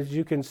nuts, as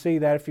you can see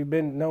that if you've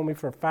known me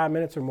for 5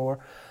 minutes or more.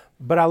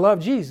 But I love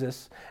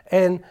Jesus.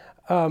 And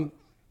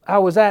I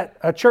was at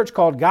a church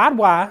called God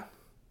Why.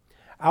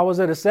 I was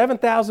at a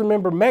 7,000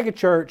 member mega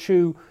church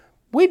who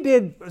we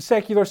did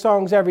secular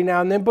songs every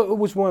now and then, but it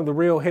was one of the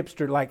real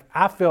hipster, like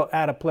I felt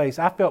out of place.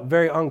 I felt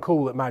very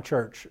uncool at my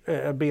church,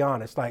 to be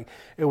honest. Like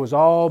it was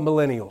all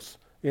millennials,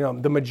 you know,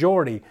 the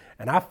majority.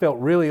 And I felt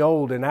really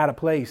old and out of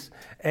place.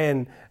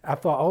 And I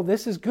thought, oh,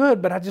 this is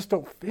good, but I just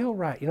don't feel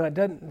right. You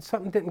know,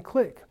 something didn't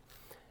click.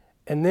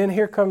 And then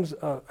here comes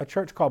a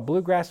church called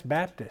Bluegrass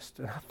Baptist.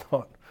 And I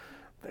thought,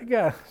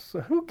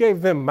 who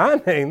gave them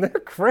my name? They're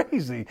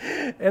crazy.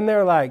 And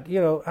they're like,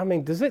 you know, I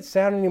mean, does it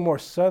sound any more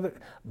southern?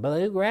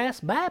 Bluegrass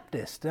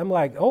Baptist. I'm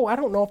like, oh, I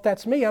don't know if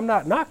that's me. I'm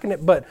not knocking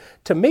it. But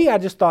to me, I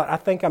just thought, I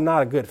think I'm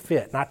not a good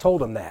fit. And I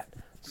told them that.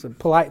 So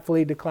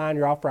politely decline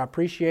your offer. I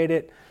appreciate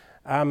it.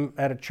 I'm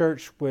at a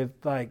church with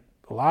like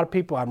a lot of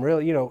people. I'm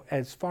really, you know,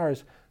 as far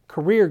as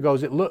career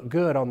goes, it looked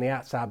good on the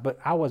outside, but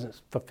I wasn't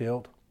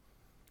fulfilled.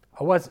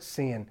 I wasn't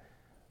seeing.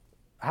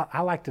 I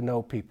like to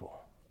know people.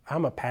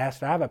 I'm a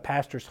pastor. I have a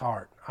pastor's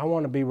heart. I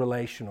want to be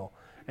relational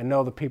and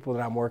know the people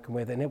that I'm working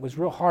with. And it was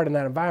real hard in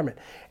that environment.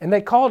 And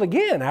they called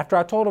again after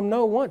I told them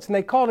no once. And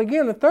they called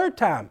again the third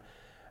time.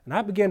 And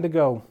I began to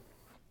go,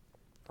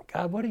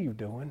 God, what are you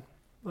doing?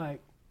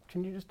 Like,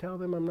 can you just tell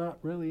them I'm not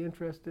really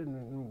interested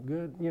and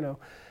good, you know?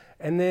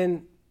 And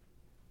then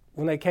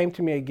when they came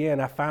to me again,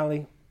 I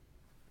finally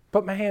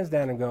put my hands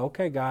down and go,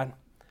 okay, God,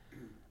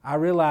 I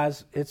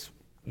realize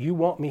you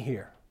want me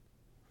here.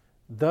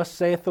 Thus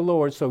saith the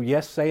Lord, so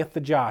yes saith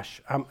the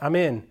Josh. I'm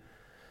in.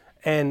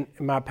 And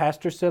my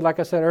pastor said, like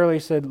I said earlier, he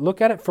said,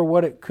 look at it for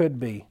what it could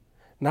be,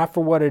 not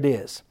for what it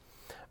is.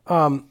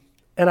 And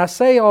I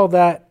say all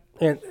that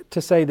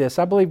to say this.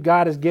 I believe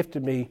God has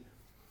gifted me.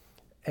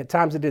 At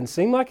times it didn't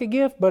seem like a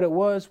gift, but it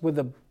was with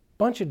a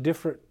bunch of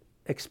different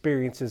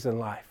experiences in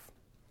life.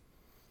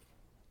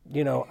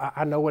 You know,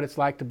 I know what it's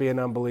like to be an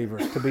unbeliever,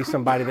 to be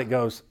somebody that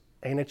goes,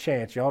 ain't a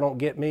chance. Y'all don't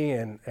get me,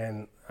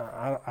 and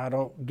I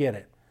don't get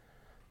it.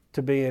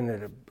 To be in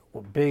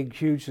a big,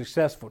 huge,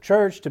 successful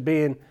church, to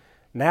being,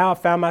 now I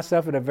found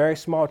myself at a very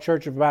small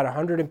church of about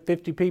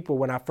 150 people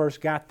when I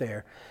first got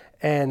there,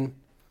 and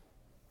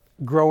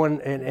growing,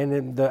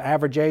 and the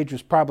average age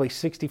was probably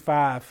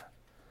 65,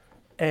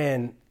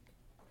 and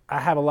I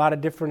have a lot of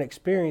different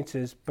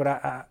experiences,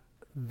 but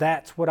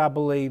that's what I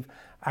believe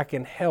I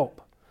can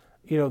help,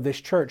 you know,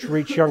 this church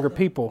reach younger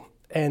people.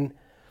 And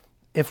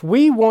if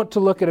we want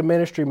to look at a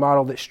ministry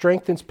model that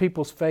strengthens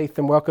people's faith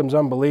and welcomes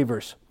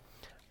unbelievers,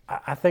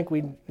 I think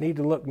we need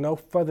to look no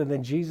further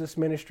than Jesus'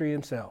 ministry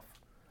himself.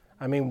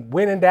 I mean,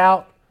 when in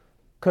doubt,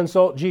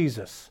 consult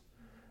Jesus.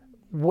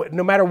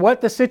 No matter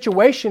what the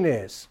situation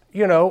is,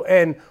 you know,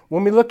 and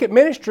when we look at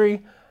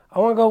ministry, I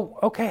want to go,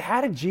 okay,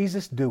 how did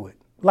Jesus do it?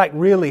 Like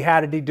really,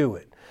 how did he do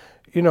it?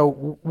 You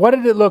know, what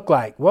did it look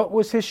like? What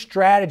was his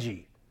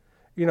strategy?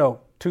 You know,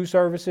 2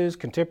 services,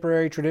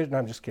 contemporary, tradition. No,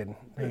 I'm just kidding.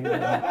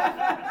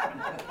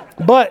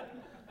 But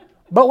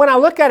when I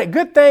look at it,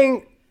 good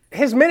thing,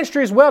 his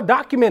ministry is well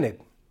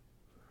documented.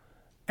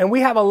 And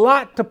we have a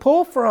lot to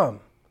pull from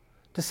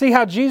to see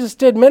how Jesus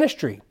did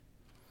ministry.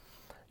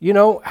 You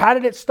know, how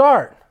did it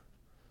start?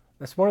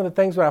 That's one of the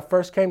things when I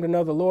first came to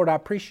know the Lord I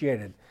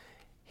appreciated.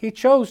 He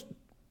chose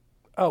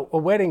a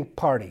wedding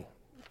party,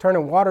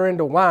 turning water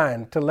into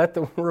wine to let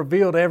them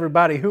reveal to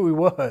everybody who he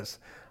was.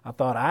 I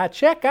thought, I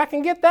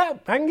can get that.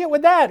 I can get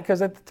with that.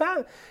 Because at the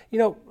time, you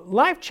know,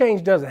 life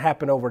change doesn't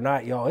happen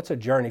overnight, y'all. It's a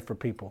journey for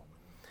people.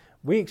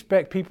 We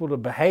expect people to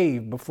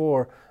behave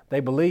before they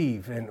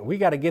believe. And we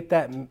got to get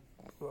that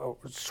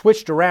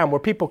switched around where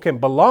people can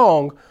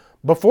belong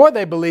before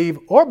they believe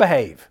or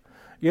behave.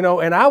 You know,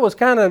 and I was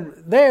kind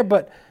of there,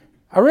 but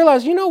I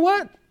realized, you know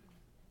what?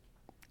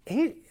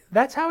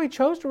 That's how he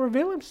chose to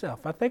reveal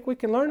himself. I think we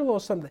can learn a little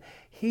something.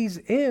 He's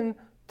into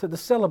the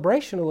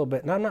celebration a little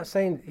bit. And I'm not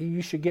saying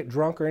you should get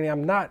drunk or anything.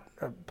 I'm not,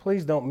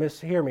 please don't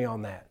mishear me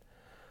on that.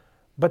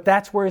 But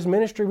that's where his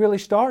ministry really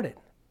started.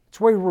 It's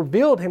where he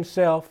revealed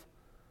himself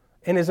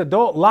in his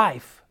adult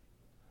life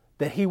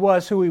that he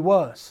was who he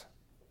was.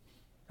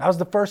 That was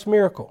the first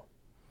miracle.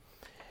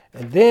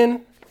 And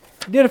then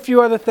he did a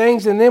few other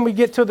things, and then we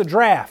get to the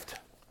draft.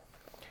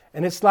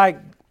 And it's like,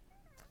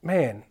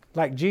 man,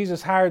 like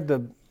Jesus hired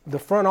the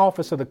front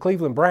office of the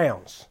Cleveland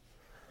Browns.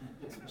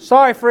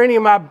 Sorry for any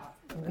of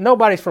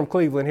nobody's from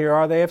Cleveland here,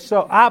 are they? If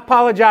so, I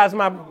apologize,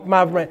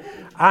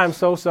 I'm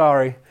so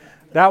sorry.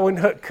 That one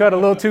cut a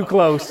little too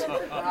close.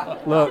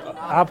 Look,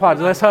 I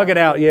apologize. Let's hug it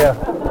out. Yeah.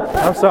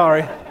 I'm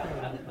sorry.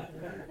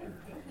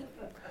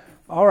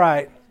 All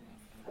right.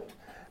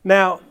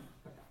 Now,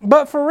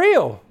 but for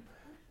real,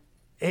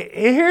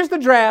 here's the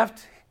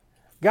draft.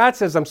 God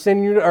says, I'm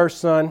sending you to earth,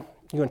 son.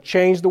 You're going to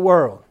change the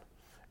world.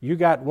 You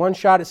got one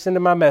shot at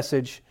sending my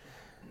message.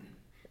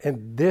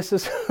 And this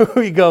is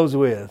who he goes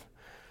with.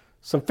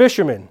 Some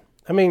fishermen.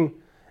 I mean,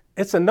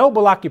 it's a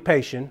noble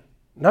occupation.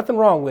 Nothing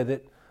wrong with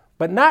it.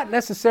 But not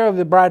necessarily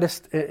the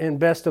brightest and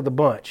best of the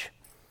bunch.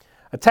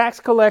 A tax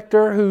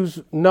collector who's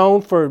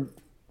known for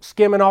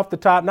skimming off the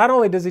top. Not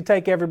only does he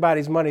take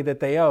everybody's money that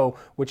they owe,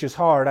 which is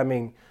hard. I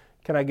mean,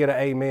 can I get an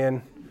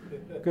amen?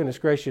 Goodness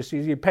gracious.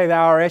 You pay the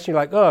IRS and you're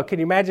like, oh, can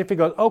you imagine if he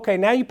goes, okay,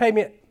 now you pay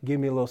me, give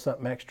me a little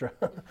something extra.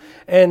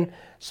 And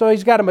so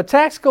he's got him a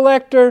tax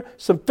collector,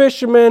 some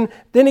fishermen,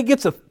 then he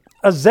gets a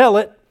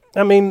zealot,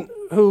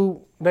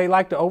 who they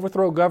like to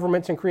overthrow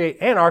governments and create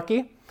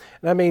anarchy.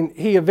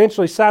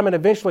 Simon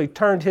eventually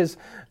turned his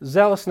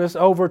zealousness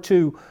over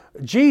to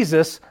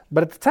Jesus,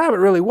 but at the time it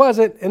really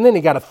wasn't. And then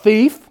he got a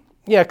thief.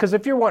 Yeah, because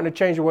if you're wanting to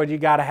change the world, you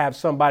got to have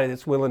somebody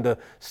that's willing to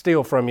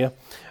steal from you.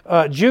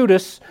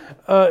 Judas,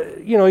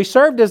 he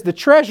served as the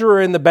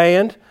treasurer in the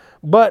band,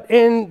 but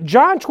in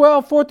John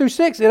 12, 4 through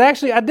 6, it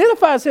actually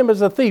identifies him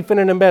as a thief and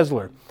an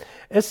embezzler.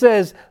 It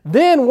says,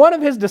 then one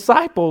of his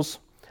disciples,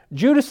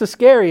 Judas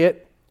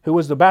Iscariot, who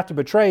was about to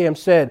betray him,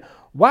 said,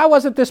 why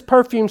wasn't this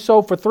perfume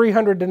sold for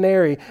 300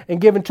 denarii and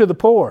given to the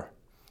poor?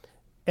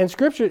 And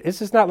Scripture,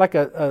 this is not like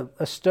a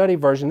study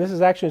version. This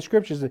is actually in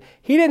Scriptures.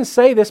 He didn't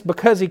say this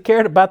because he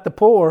cared about the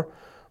poor,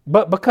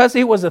 but because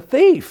he was a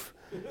thief.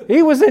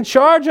 He was in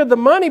charge of the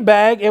money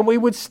bag, and we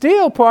would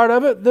steal part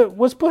of it that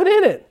was put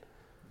in it.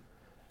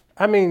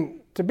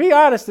 To be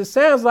honest, it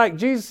sounds like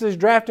Jesus is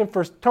drafting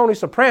for Tony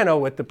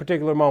Soprano at the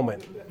particular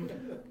moment.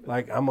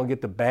 Like, I'm going to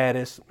get the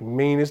baddest,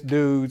 meanest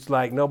dudes.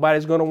 Like,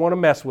 nobody's going to want to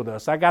mess with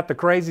us. I got the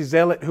crazy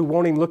zealot who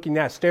won't even look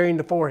at, staring in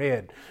the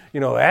forehead.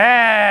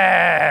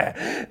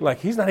 Like,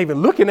 he's not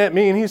even looking at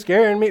me and he's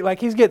scaring me. Like,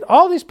 he's getting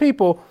all these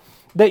people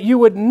that you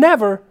would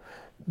never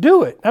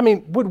do it.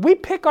 Would we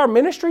pick our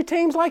ministry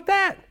teams like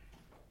that?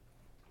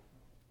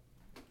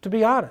 To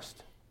be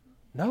honest,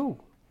 no.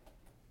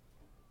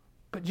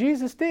 But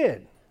Jesus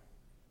did.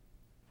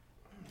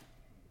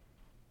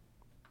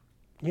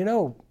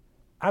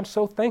 I'm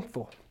so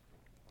thankful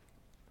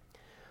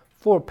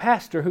for a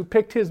pastor who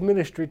picked his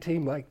ministry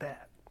team like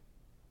that.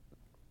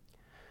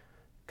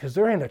 Because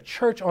there ain't a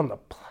church on the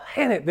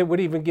planet that would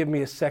even give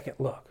me a second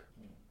look.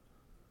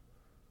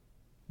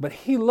 But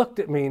he looked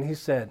at me and he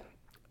said,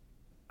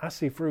 I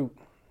see fruit.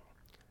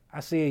 I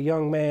see a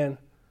young man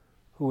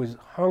who is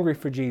hungry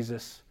for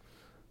Jesus,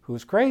 who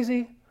is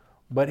crazy,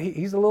 but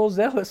he's a little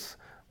zealous.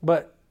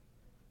 But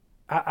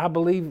I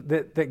believe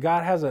that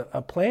God has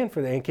a plan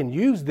for that and can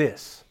use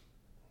this.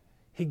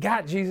 He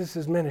got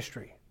Jesus'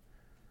 ministry.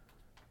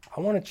 I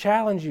want to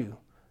challenge you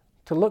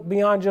to look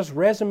beyond just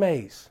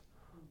resumes.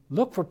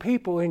 Look for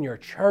people in your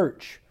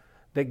church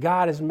that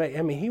God has made.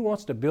 He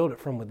wants to build it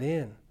from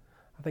within.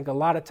 I think a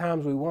lot of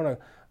times we want to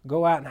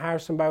go out and hire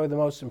somebody with the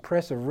most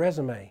impressive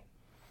resume.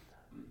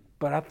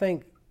 But I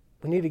think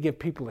we need to give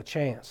people a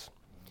chance.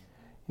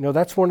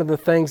 That's one of the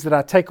things that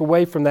I take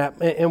away from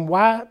that. And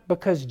why?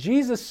 Because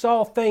Jesus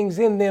saw things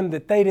in them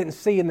that they didn't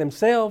see in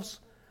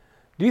themselves.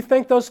 Do you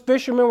think those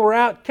fishermen were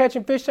out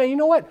catching fish saying, you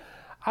know what?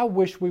 I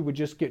wish we would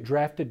just get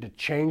drafted to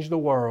change the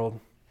world.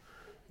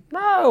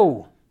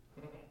 No.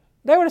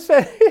 They would have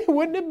said,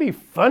 wouldn't it be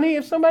funny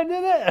if somebody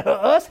did that?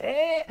 Us?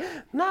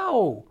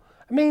 No.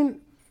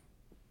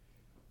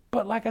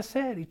 But like I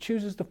said, he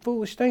chooses the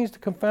foolish things to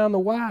confound the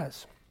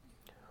wise.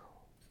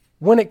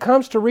 When it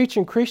comes to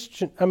reaching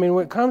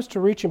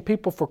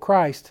people for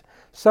Christ,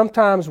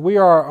 sometimes we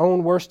are our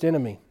own worst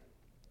enemy.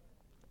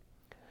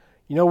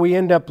 We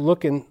end up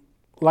looking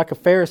like a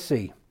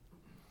Pharisee.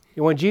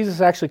 When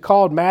Jesus actually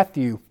called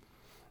Matthew,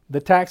 the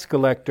tax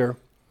collector,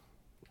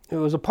 it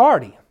was a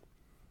party,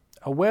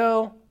 a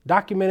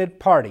well-documented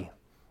party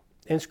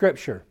in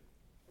Scripture,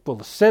 full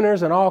of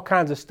sinners and all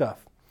kinds of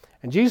stuff.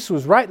 And Jesus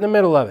was right in the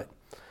middle of it.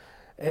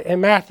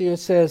 In Matthew, it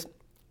says,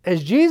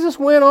 as Jesus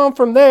went on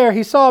from there,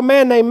 he saw a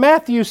man named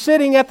Matthew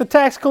sitting at the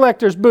tax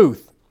collector's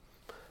booth.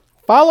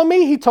 Follow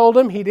me, he told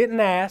him. He didn't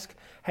ask,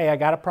 hey, I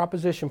got a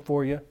proposition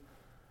for you.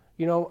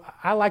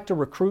 I like to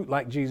recruit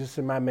like Jesus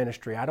in my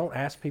ministry. I don't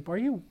ask people,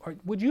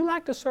 would you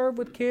like to serve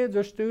with kids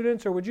or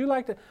students, or would you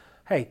like to,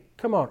 hey,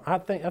 come on, I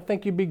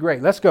think you'd be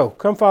great. Let's go.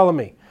 Come follow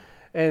me.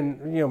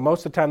 And,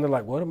 most of the time they're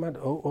like, what am I,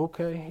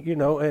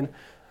 okay,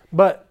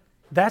 but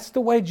that's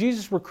the way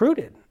Jesus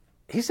recruited.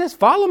 He says,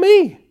 follow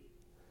me.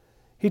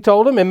 He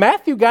told him, and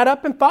Matthew got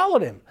up and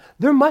followed him.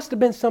 There must have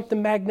been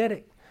something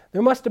magnetic.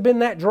 There must have been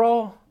that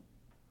draw.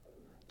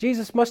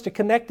 Jesus must have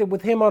connected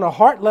with him on a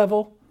heart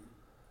level.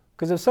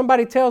 Because if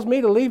somebody tells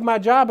me to leave my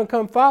job and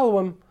come follow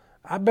him,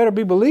 I better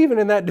be believing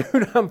in that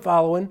dude I'm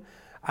following.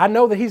 I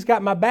know that he's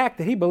got my back,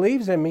 that he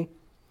believes in me.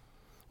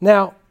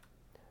 Now,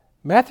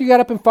 Matthew got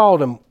up and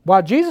followed him.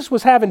 While Jesus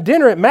was having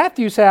dinner at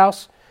Matthew's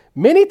house,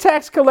 Many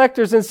tax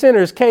collectors and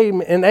sinners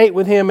came and ate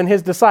with him and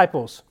his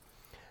disciples.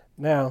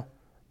 Now,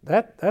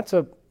 that's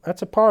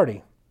a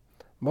party.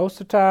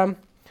 Most of the time,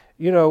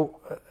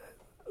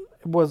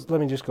 let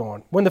me just go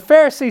on. When the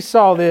Pharisees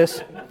saw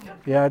this,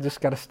 I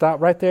just got to stop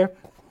right there.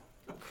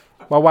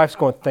 My wife's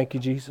going, thank you,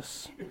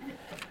 Jesus.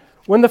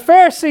 When the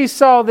Pharisees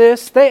saw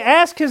this, they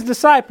asked his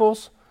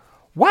disciples,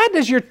 why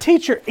does your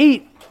teacher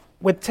eat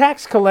with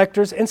tax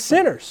collectors and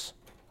sinners?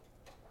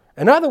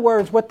 In other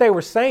words, what they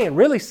were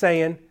really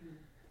saying,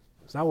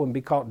 is I wouldn't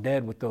be caught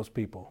dead with those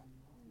people.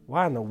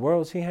 Why in the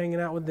world is he hanging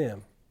out with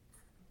them?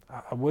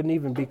 I wouldn't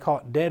even be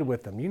caught dead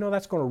with them.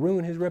 That's going to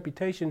ruin his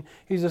reputation.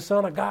 He's the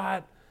Son of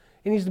God.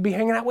 He needs to be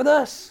hanging out with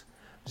us.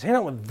 Just hanging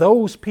out with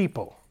those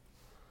people.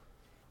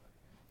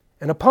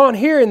 And upon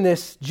hearing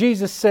this,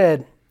 Jesus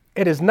said,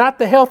 it is not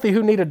the healthy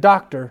who need a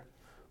doctor,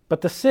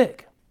 but the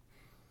sick.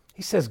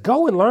 He says,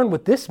 go and learn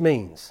what this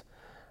means.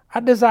 I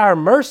desire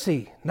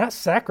mercy, not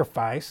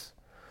sacrifice,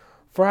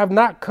 for I have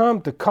not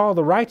come to call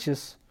the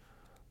righteous,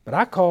 but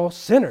I call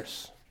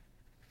sinners.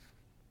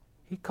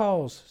 He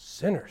calls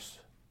sinners.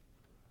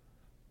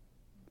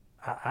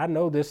 I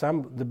know this.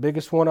 I'm the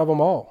biggest one of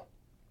them all.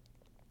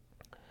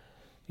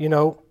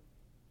 I've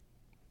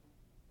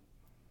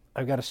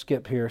got to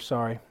skip here.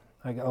 Sorry.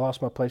 I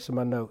lost my place in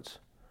my notes.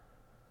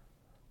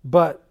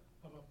 But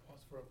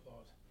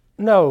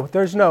no,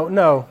 there's no,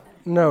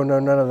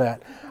 none of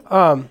that.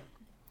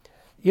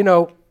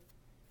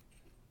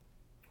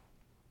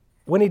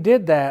 When he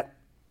did that,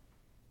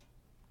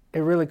 it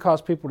really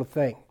caused people to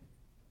think.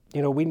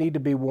 We need to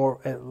be more,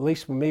 at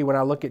least for me, when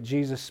I look at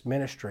Jesus'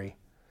 ministry,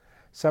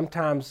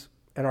 sometimes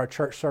in our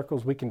church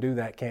circles we can do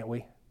that, can't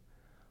we?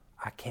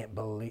 I can't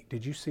believe,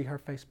 did you see her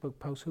Facebook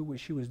post, what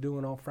she was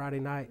doing on Friday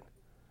night?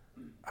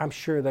 I'm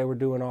sure they were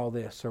doing all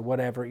this or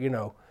whatever,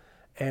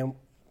 and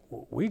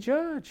we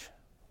judge.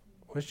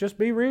 Let's just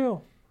be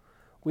real.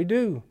 We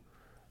do.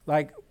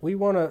 Like, we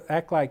want to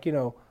act like,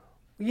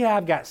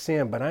 I've got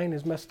sin, but I ain't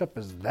as messed up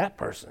as that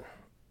person.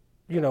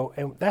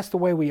 And that's the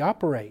way we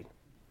operate.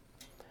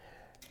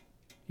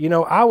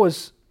 I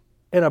was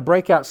in a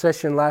breakout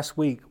session last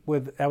week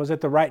I was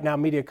at the Right Now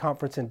Media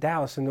Conference in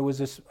Dallas, and there was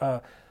this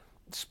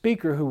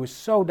speaker who was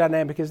so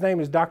dynamic. His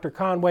name is Dr.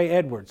 Conway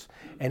Edwards.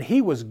 And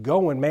he was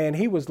going, man.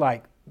 He was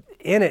like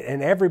in it,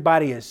 and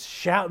everybody is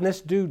shouting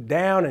this dude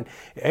down and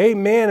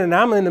amen. And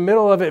I'm in the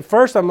middle of it. At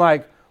first, I'm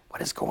like,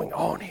 what is going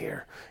on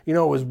here? It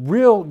was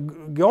real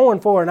going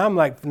for it. And I'm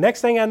like,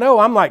 next thing I know,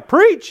 I'm like,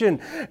 preach and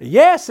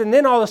yes. And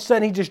then all of a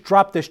sudden, he just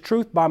dropped this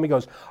truth bomb. He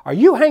goes, are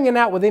you hanging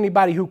out with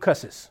anybody who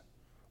cusses?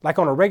 Like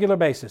on a regular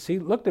basis. He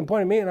looked and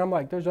pointed at me, and I'm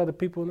like, there's other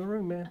people in the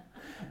room, man.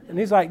 And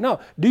he's like,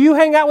 no. Do you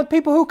hang out with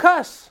people who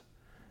cuss?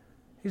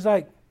 He's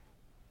like,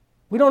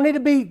 we don't need to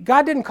be,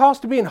 God didn't call us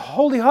to be in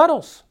holy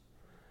huddles.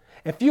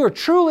 If you're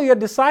truly a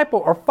disciple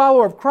or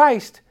follower of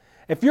Christ,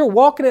 if you're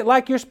walking it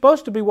like you're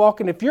supposed to be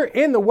walking, if you're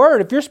in the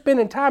Word, if you're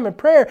spending time in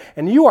prayer,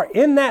 and you are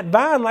in that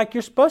vine like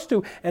you're supposed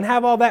to and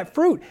have all that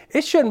fruit,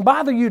 it shouldn't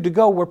bother you to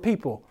go where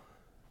people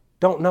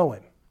don't know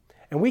Him.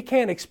 And we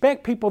can't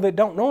expect people that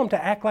don't know Him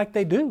to act like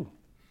they do.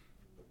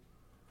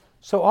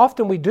 So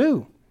often we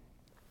do.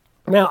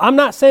 Now, I'm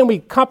not saying we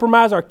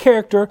compromise our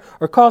character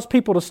or cause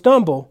people to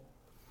stumble,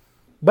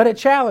 but it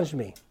challenged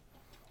me.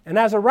 And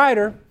as a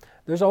writer,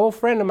 there's an old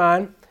friend of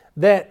mine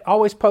that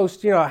always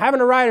posts, having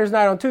a writer's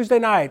night on Tuesday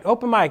night,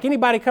 open mic,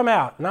 anybody come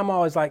out? And I'm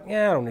always like,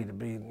 I don't need to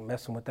be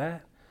messing with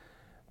that.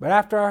 But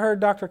after I heard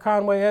Dr.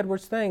 Conway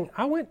Edwards' thing,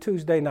 I went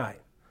Tuesday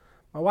night.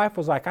 My wife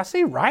was like, I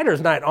see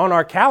writer's night on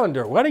our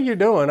calendar. What are you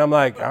doing? I'm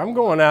like, I'm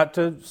going out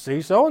to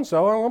see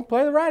so-and-so. I'm going to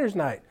play the writer's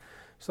night.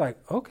 It's like,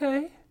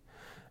 okay.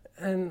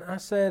 And I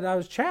said, I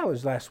was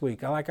challenged last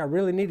week. I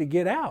really need to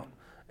get out.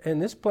 And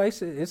this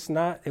place,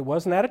 it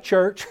wasn't at a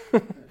church.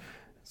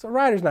 It's a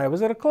writer's night. It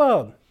was at a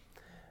club.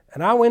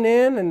 And I went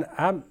in and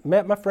I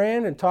met my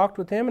friend and talked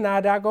with him. And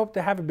I go up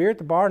to have a beer at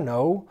the bar?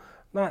 No.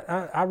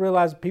 I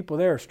realize people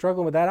there are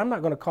struggling with that. I'm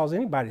not going to cause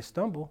anybody to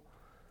stumble.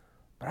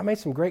 But I made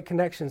some great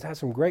connections, had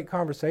some great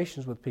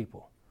conversations with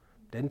people.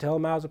 Didn't tell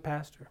them I was a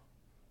pastor.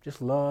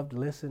 Just loved,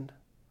 listened.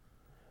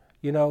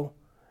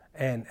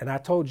 And I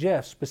told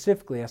Jeff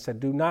specifically, I said,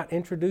 do not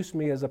introduce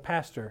me as a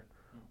pastor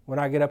when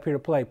I get up here to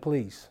play,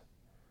 please.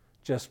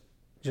 Just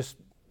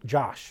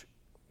Josh.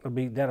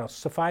 That'll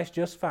suffice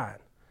just fine.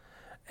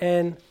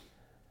 And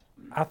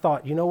I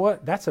thought, you know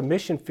what? That's a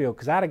mission field,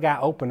 because I had a guy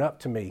open up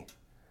to me.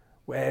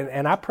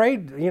 And I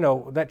prayed,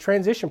 that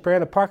transition prayer in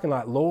the parking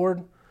lot,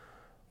 Lord.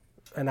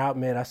 And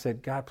I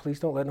said, God, please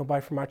don't let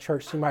nobody from my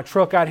church see my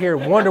truck out here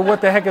and wonder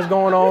what the heck is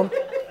going on.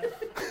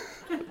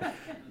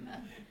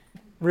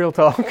 Real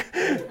talk.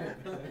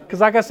 Because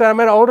like I said, I'm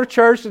in an older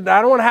church, and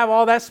I don't want to have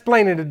all that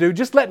explaining to do.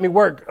 Just let me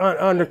work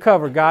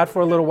undercover, God,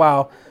 for a little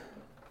while.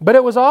 But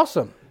it was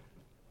awesome,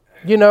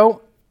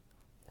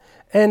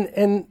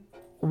 And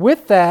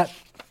with that,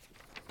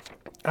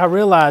 I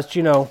realized,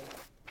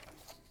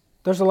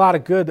 there's a lot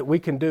of good that we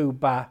can do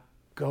by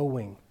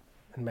going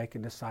and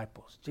making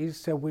disciples. Jesus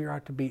said we are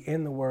to be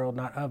in the world,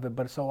 not of it,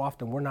 but so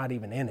often we're not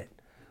even in it.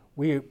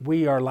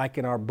 We are like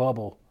in our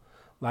bubble,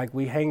 Like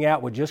we hang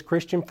out with just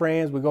Christian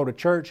friends. We go to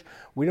church.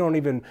 We don't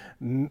even,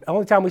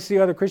 only time we see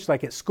other Christians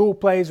like at school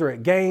plays or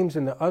at games,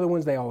 and the other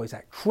ones, they always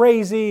act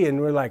crazy.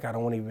 And we're like, I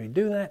don't want to even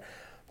do that.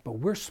 But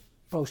we're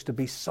supposed to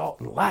be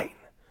salt and light.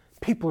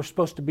 People are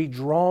supposed to be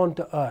drawn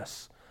to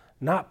us,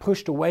 not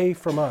pushed away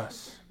from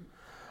us.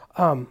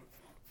 One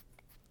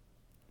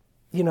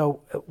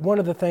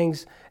of the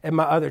things at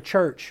my other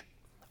church,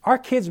 our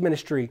kids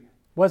ministry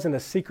wasn't a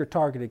seeker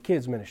targeted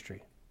kids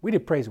ministry. We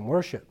did praise and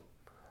worship.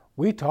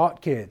 We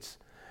taught kids.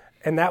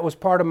 And that was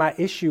part of my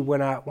issue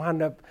when I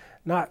wound up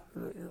I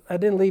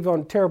didn't leave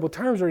on terrible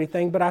terms or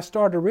anything, but I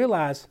started to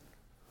realize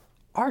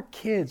our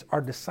kids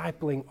are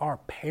discipling our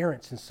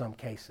parents in some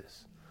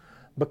cases.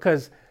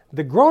 Because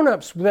the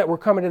grown-ups that were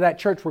coming to that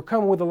church were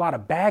coming with a lot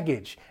of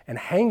baggage and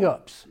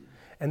hang-ups.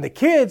 And the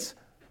kids,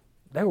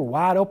 they were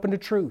wide open to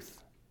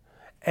truth.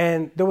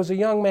 And there was a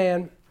young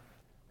man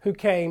who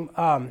came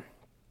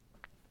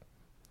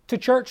to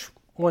church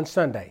one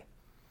Sunday.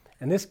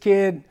 And this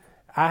kid,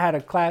 I had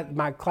a class,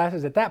 my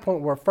classes at that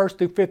point were 1st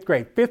through 5th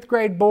grade. 5th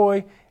grade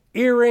boy,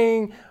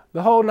 earring,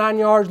 the whole 9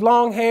 yards,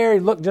 long hair. He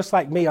looked just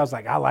like me. I was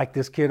like, I like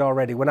this kid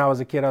already. When I was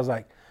a kid, I was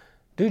like,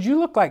 dude, you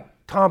look like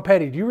Tom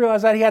Petty. Do you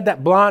realize that? He had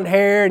that blonde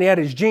hair and he had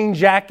his jean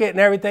jacket and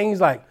everything.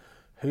 He's like,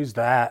 who's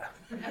that?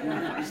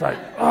 It's like,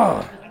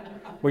 oh,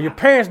 well, your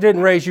parents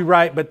didn't raise you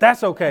right, but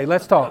that's okay.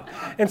 Let's talk.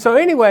 And so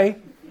anyway,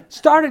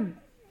 started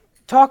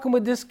talking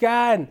with this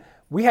guy, and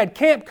we had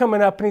camp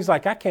coming up, and he's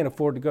like, I can't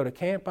afford to go to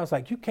camp. I was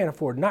like, you can't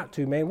afford not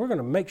to, man. We're going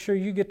to make sure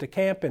you get to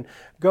camp and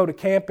go to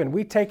camp. And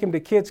we take him to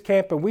kids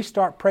camp, and we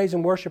start praise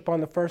and worship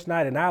on the first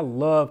night. And I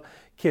love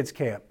kids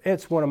camp.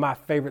 It's one of my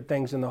favorite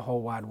things in the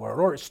whole wide world.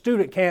 Or at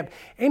student camp,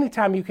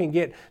 anytime you can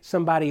get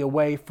somebody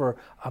away for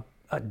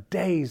a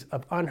days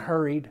of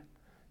unhurried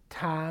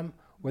time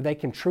where they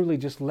can truly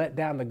just let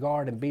down the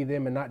guard and be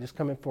them and not just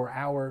come in for an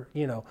hour,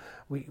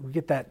 we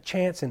get that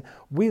chance. And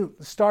we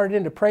started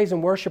into praise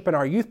and worship, and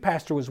our youth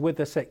pastor was with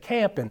us at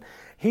camp, and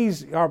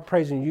he's our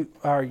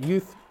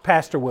youth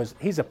pastor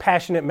he's a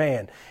passionate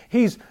man.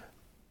 He's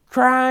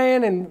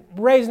crying and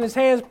raising his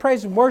hands,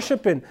 praise and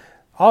worship, and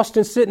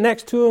Austin's sitting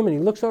next to him, and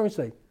he looks over and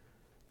says,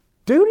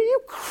 dude, are you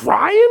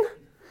crying?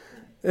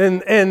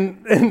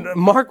 And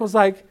Mark was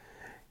like,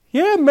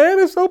 yeah, man,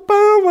 it's so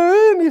powerful.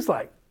 And he's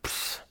like,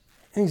 psst.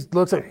 And he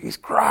looks at me, he's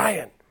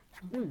crying.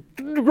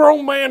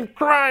 Grown man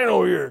crying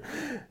over here.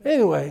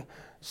 Anyway,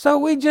 so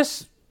we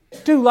just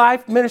do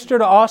life, minister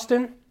to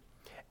Austin.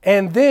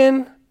 And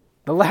then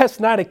the last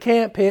night of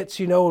camp hits,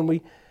 when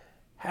we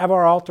have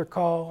our altar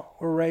call,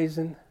 we're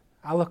raising.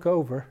 I look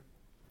over.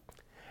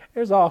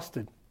 There's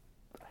Austin.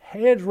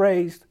 Head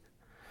raised,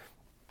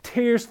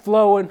 tears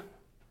flowing.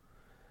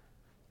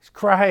 He's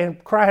crying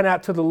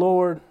out to the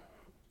Lord.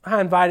 I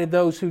invited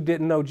those who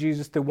didn't know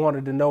Jesus that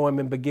wanted to know him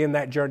and begin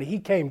that journey. He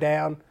came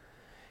down.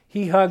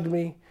 He hugged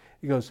me.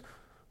 He goes,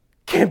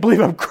 can't believe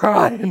I'm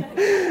crying.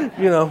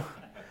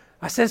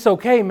 I said, it's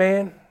okay,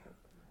 man.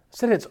 I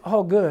said, it's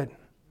all good.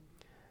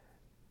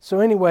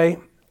 So anyway,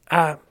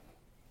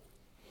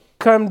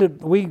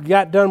 we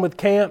got done with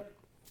camp.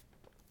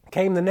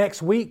 Came the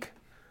next week.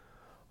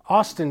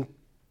 Austin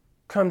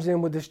comes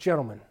in with this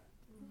gentleman.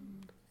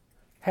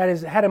 Had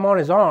him on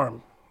his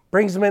arm.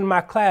 Brings him into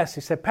my class.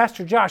 He said,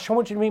 Pastor Josh, I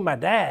want you to meet my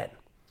dad.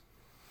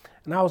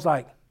 And I was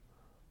like,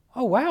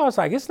 oh, wow. I was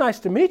like, it's nice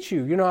to meet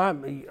you.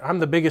 I'm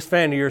the biggest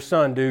fan of your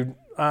son, dude.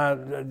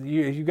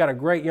 You got a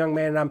great young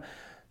man. And I'm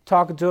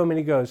talking to him, and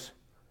he goes,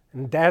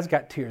 and Dad's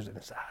got tears in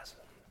his eyes.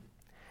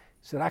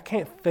 He said, I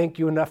can't thank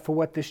you enough for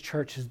what this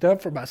church has done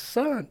for my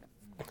son.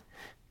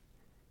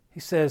 He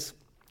says,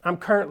 I'm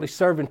currently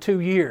serving 2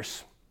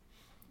 years,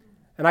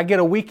 and I get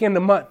a weekend a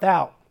month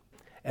out.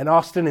 And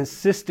Austin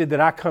insisted that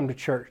I come to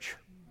church.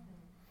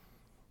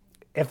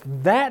 If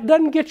that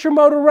doesn't get your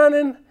motor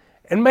running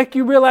and make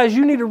you realize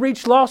you need to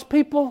reach lost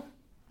people,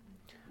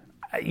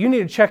 you need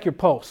to check your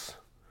pulse.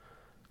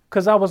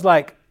 Because I was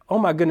like, oh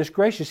my goodness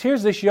gracious,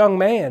 here's this young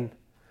man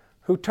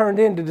who turned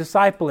into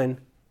discipling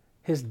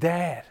his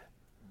dad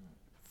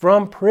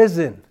from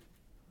prison.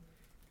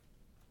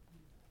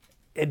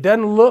 It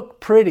doesn't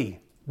look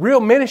pretty. Real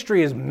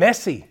ministry is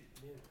messy.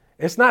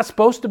 It's not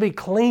supposed to be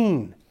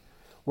clean.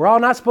 We're all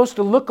not supposed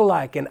to look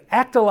alike and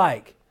act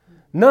alike.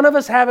 None of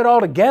us have it all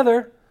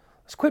together.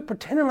 Let's quit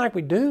pretending like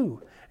we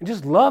do and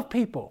just love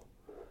people,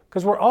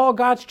 because we're all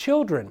God's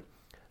children.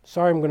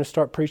 Sorry, I'm going to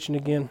start preaching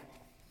again.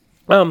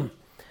 When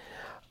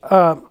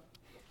I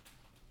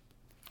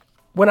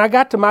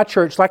got to my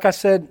church, like I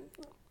said,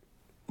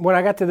 when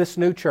I got to this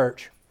new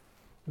church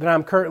that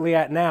I'm currently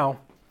at now,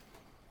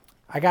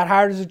 I got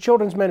hired as a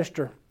children's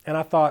minister, and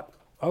I thought,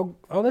 oh,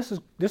 this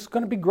is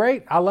going to be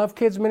great. I love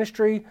kids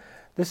ministry.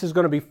 This is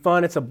going to be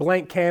fun. It's a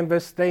blank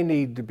canvas. They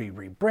need to be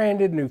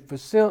rebranded, new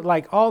facility,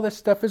 like all this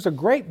stuff. It's a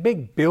great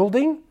big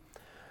building,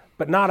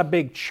 but not a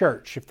big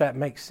church, if that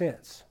makes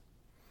sense.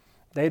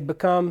 They'd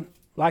become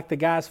like the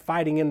guys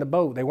fighting in the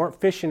boat. They weren't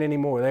fishing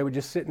anymore. They were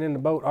just sitting in the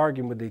boat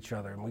arguing with each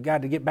other, and we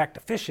got to get back to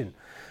fishing.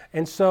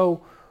 And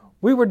so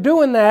we were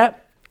doing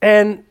that,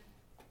 and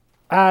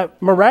I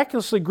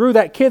miraculously grew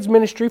that kids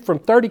ministry from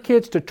 30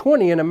 kids to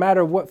 20 in a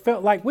matter of what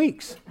felt like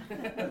weeks.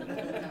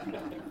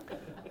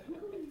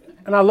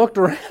 And I looked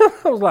around,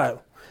 I was like,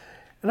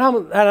 and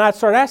I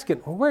started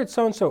asking, well, where'd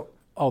so-and-so?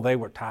 Oh, they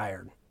were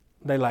tired.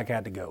 They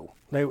had to go.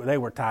 They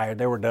were tired.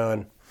 They were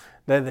done.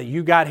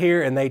 You got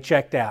here and they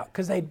checked out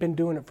because they'd been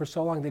doing it for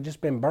so long. They'd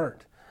just been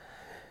burnt.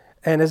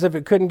 And as if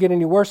it couldn't get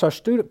any worse, our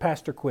student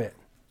pastor quit.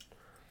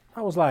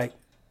 I was like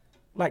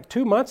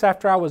 2 months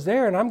after I was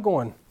there, and I'm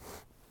going,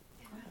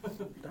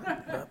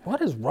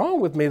 what is wrong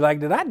with me? Like,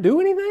 did I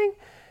do anything?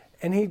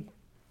 And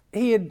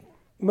he had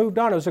moved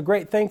on. It was a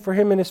great thing for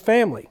him and his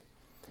family.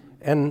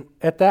 And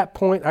at that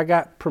point, I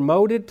got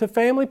promoted to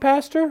family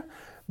pastor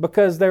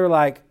because they were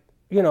like,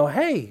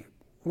 hey,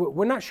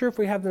 we're not sure if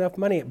we have enough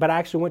money. But I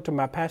actually went to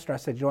my pastor. I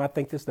said, I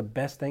think this is the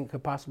best thing that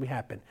could possibly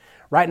happen.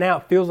 Right now,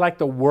 it feels like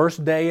the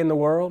worst day in the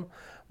world.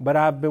 But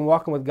I've been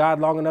walking with God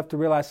long enough to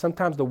realize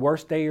sometimes the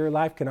worst day of your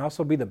life can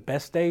also be the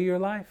best day of your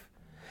life.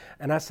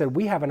 And I said,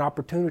 we have an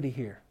opportunity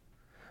here.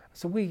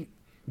 So we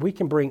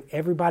can bring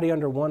everybody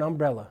under one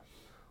umbrella.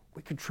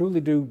 We can truly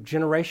do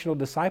generational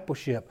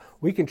discipleship.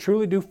 We can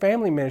truly do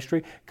family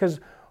ministry because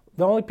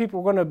the only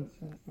people we're going to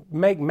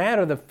make mad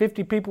are the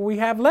 50 people we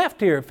have left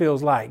here, it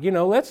feels like.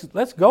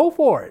 Let's go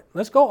for it.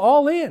 Let's go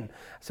all in.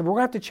 So we're going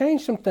to have to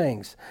change some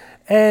things.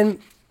 And,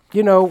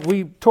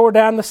 we tore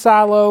down the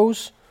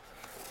silos.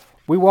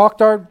 We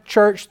walked our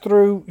church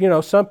through,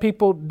 some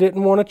people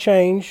didn't want to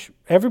change.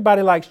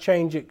 Everybody likes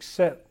change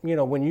except,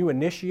 when you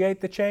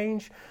initiate the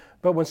change.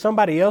 But when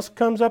somebody else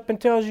comes up and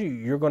tells you,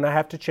 you're going to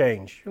have to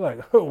change. You're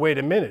like, oh, wait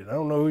a minute. I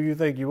don't know who you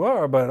think you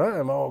are, but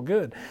I'm all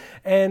good.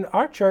 And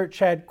our church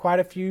had quite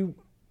a few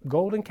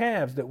golden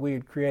calves that we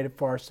had created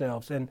for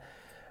ourselves. And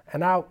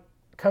I,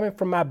 coming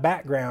from my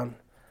background,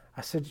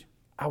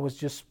 I was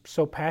just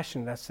so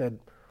passionate. I said,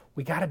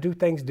 we got to do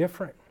things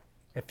different.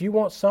 If you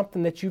want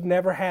something that you've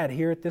never had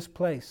here at this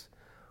place,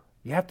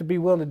 you have to be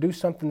willing to do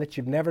something that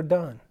you've never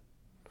done.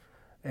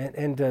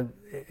 And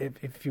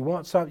if you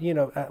want something,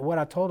 what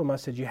I told him, I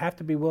said, you have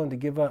to be willing to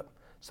give up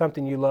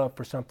something you love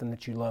for something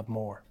that you love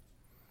more.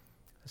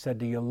 I said,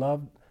 do you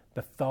love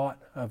the thought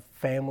of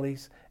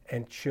families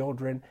and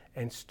children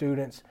and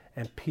students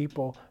and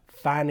people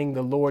finding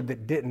the Lord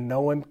that didn't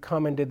know him,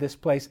 coming to this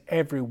place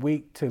every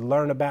week to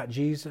learn about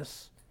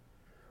Jesus?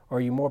 Or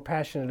are you more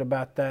passionate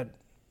about that,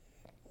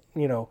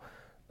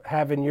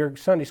 having your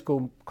Sunday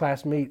school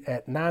class meet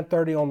at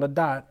 9:30 on the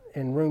dot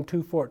in room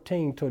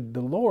 214 till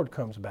the Lord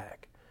comes back?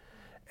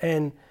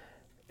 And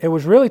it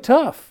was really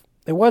tough.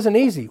 It wasn't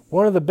easy.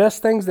 One of the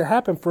best things that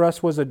happened for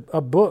us was a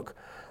book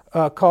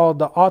called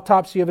The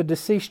Autopsy of a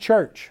Deceased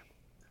Church.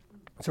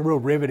 It's a real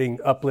riveting,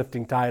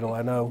 uplifting title,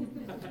 I know.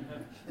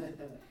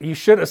 You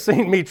should have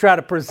seen me try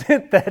to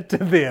present that to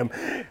them.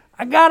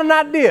 I got an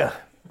idea.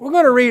 We're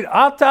going to read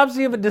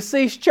Autopsy of a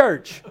Deceased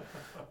Church.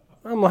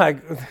 I'm like,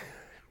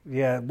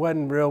 yeah, it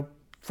wasn't real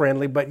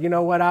friendly, but you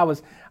know what? I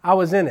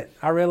was in it.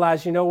 I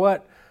realized,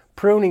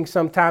 pruning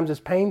sometimes is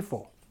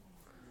painful.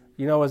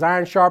 As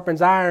iron sharpens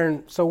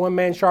iron, so one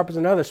man sharpens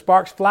another.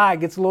 Sparks fly,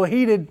 it gets a little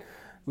heated,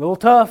 a little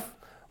tough,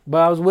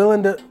 but I was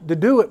willing to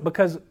do it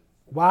because,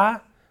 why?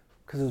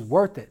 Because it's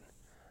worth it.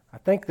 I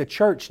think the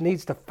church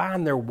needs to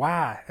find their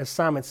why, as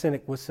Simon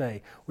Sinek would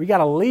say. We got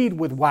to lead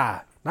with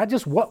why, not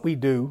just what we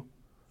do,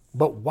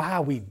 but why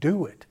we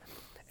do it.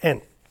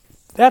 And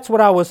that's what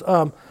I was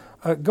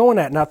going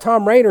at. Now,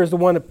 Tom Rainer is the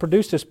one that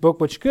produced this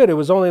book, which is good. It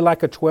was only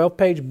like a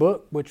 12-page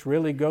book, which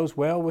really goes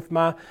well with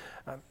my,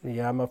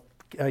 I'm a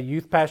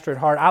youth pastor at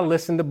heart. I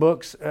listen to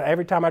books.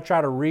 Every time I try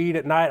to read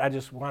at night, I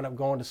just wind up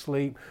going to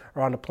sleep,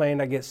 or on the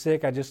plane I get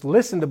sick. I just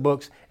listen to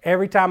books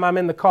every time I'm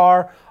in the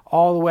car,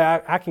 all the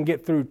way. I can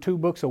get through 2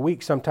 books a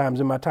week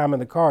sometimes in my time in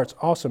the car. It's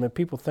awesome. And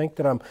people think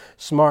that I'm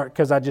smart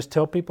because I just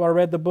tell people I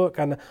read the book.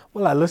 I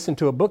listened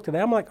to a book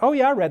today. I'm like, oh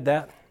yeah, I read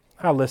that.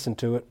 I listened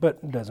to it, but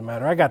it doesn't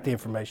matter. I got the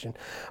information.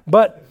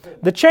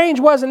 But the change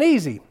wasn't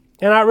easy.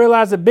 And I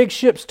realized that big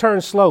ships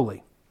turn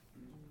slowly.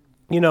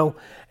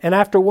 And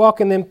after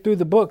walking them through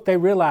the book, they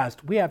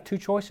realized we have 2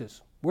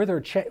 choices. We're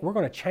going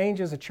to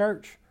change as a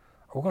church,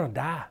 or we're going to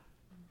die.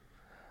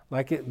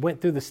 Like, it went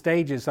through the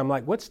stages. I'm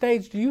like, what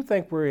stage do you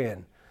think we're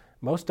in?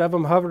 Most of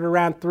them hovered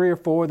around 3 or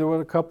 4. There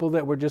were a couple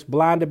that were just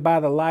blinded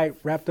by the light,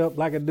 wrapped up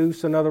like a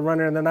deuce, another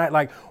runner in the night.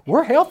 Like,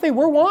 we're healthy,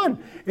 we're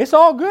one. It's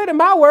all good in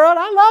my world.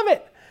 I love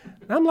it.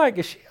 And I'm like,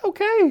 is she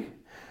okay?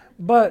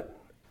 But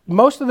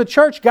most of the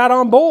church got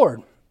on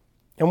board.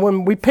 And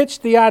when we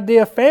pitched the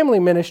idea of family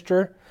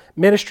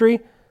ministry,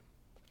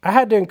 I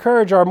had to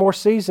encourage our more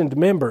seasoned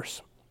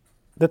members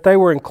that they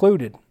were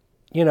included,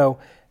 and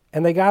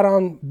they got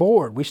on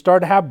board. We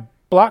started to have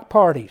block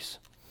parties.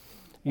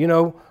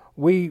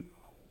 We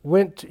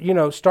went,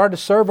 started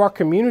to serve our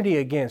community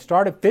again,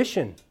 started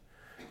fishing.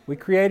 We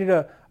created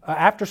a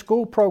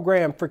after-school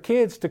program for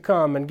kids to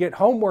come and get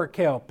homework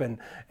help.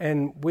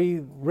 And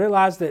we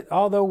realized that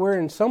although we're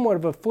in somewhat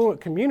of a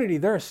affluent community,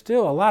 there is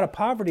still a lot of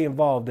poverty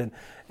involved,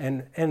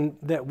 and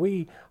that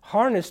we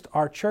harnessed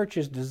our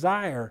church's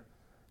desire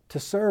to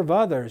serve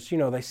others.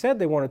 They said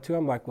they wanted to.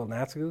 I'm like, well,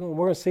 that's good. We're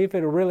going to see if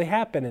it'll really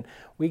happen. And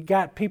we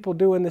got people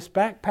doing this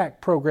backpack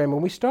program,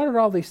 and we started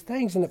all these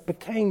things, and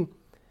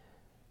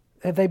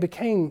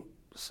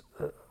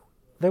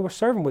they were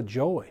serving with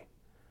joy.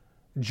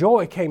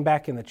 Joy came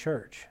back in the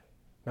church.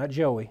 Not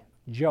Joey,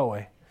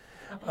 joy.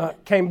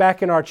 Came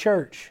back in our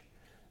church,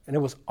 and it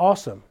was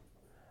awesome.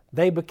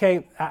 They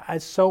became,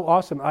 it's so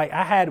awesome.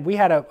 We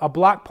had a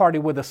block party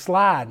with a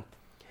slide,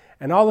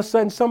 and all of a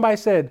sudden somebody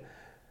said,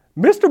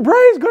 Mr.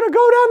 Bray's going to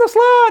go down the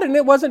slide. And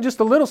it wasn't just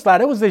a little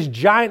slide. It was this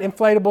giant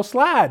inflatable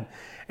slide.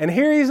 And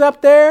here he's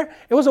up there.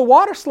 It was a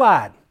water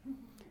slide.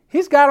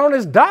 He's got on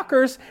his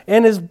dockers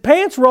and his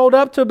pants rolled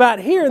up to about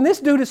here. And this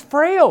dude is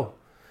frail.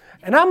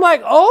 And I'm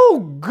like,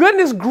 oh,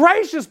 goodness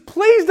gracious,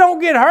 please don't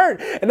get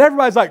hurt. And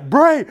everybody's like,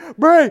 Bray,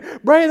 Bray,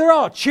 Bray. They're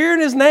all cheering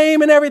his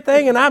name and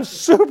everything. And I'm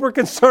super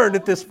concerned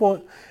at this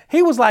point.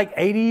 He was like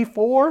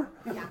 84.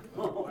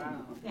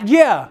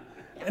 Yeah.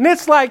 And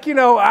it's like,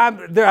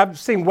 I've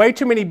seen way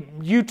too many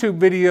YouTube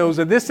videos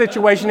of this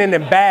situation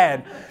ending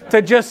bad to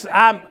just,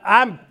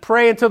 I'm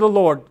praying to the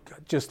Lord,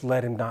 just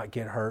let him not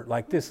get hurt.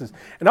 Like this is,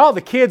 and all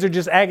the kids are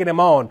just egging him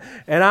on.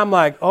 And I'm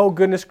like, oh,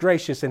 goodness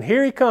gracious. And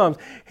here he comes.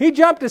 He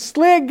jumped his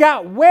sled,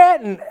 got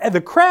wet, and the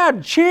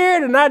crowd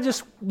cheered. And I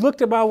just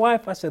looked at my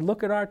wife. I said,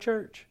 look at our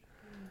church.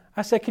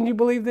 I said, can you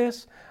believe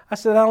this? I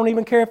said, I don't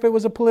even care if it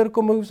was a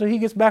political move so he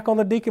gets back on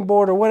the deacon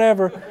board or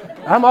whatever.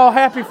 I'm all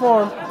happy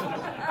for him.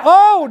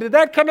 Oh, did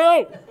that come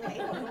out?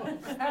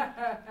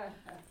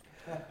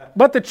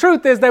 But the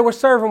truth is they were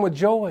serving with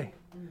joy.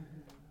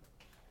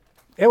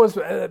 It was.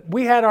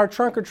 We had our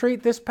trunk or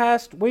treat this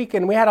past week,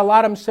 and we had a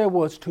lot of them say,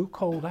 well, it's too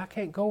cold. I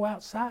can't go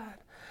outside.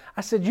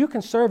 I said, you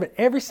can serve at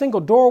every single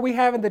door we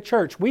have in the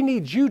church. We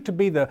need you to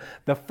be the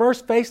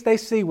first face they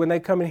see when they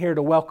come in here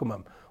to welcome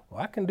them. Well,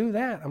 I can do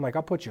that. I'm like,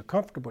 I'll put you a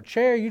comfortable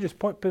chair. You just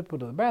point people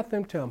to the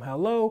bathroom, tell them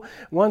hello.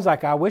 One's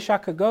like, I wish I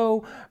could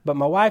go, but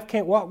my wife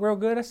can't walk real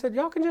good. I said,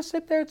 y'all can just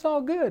sit there. It's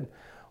all good.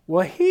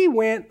 Well, he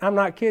went, I'm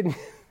not kidding.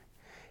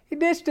 He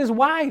ditched his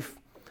wife.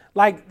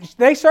 Like,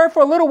 they served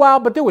for a little while,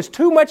 but there was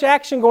too much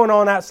action going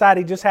on outside.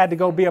 He just had to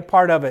go be a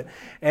part of it.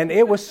 And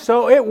it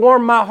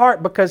warmed my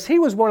heart because he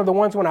was one of the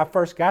ones when I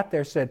first got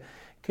there said,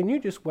 can you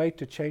just wait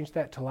to change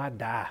that till I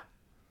die?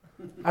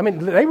 I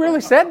mean, they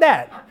really said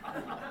that.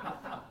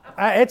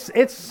 It's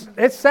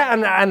sad,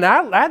 and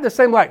I had the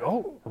same like,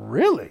 oh,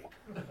 really?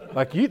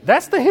 Like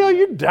that's the hill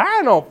you're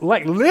dying on,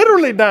 like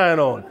literally dying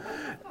on.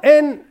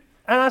 And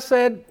I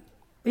said,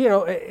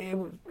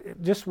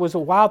 it just was a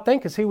wild thing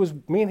because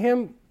me and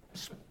him,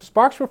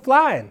 sparks were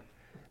flying.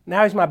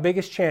 Now he's my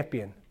biggest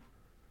champion.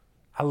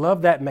 I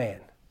love that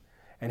man.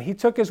 And he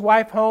took his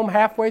wife home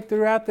halfway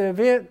throughout the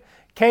event,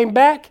 came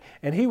back,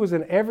 and he was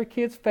in every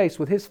kid's face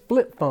with his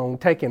flip phone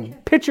taking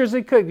pictures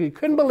he could. He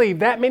couldn't believe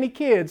that many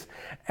kids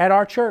at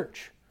our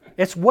church.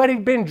 It's what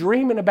he'd been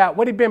dreaming about,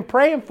 what he'd been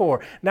praying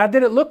for. Now,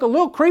 did it look a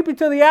little creepy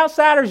to the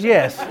outsiders?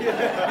 Yes.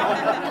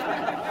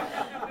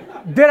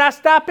 Did I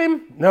stop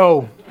him?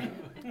 No.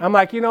 I'm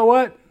like, you know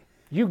what?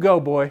 You go,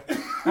 boy.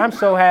 I'm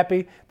so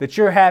happy that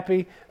you're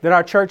happy that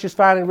our church is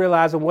finally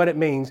realizing what it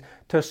means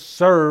to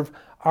serve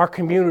our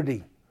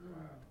community,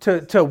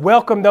 to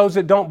welcome those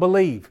that don't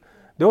believe.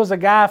 There was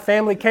a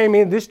family came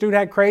in, this dude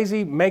had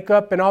crazy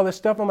makeup and all this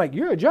stuff. I'm like,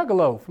 you're a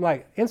juggalo. I'm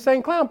like,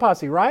 Insane Clown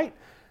Posse, right?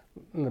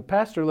 And the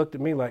pastor looked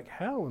at me like,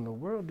 how in the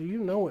world do you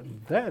know what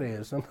that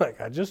is? I'm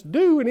like, I just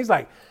do. And he's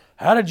like,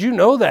 how did you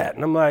know that?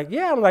 And I'm like,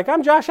 yeah. I'm like,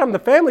 I'm Josh. I'm the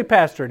family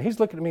pastor. And he's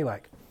looking at me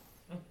like,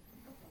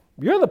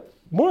 you're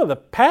one of the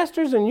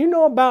pastors and you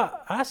know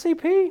about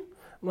ICP?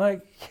 I'm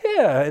like,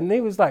 yeah. And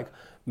he was like,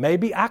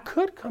 maybe I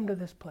could come to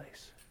this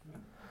place.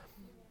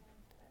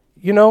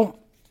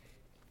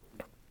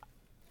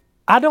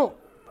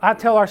 I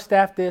tell our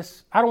staff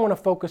this, I don't want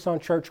to focus on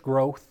church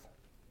growth.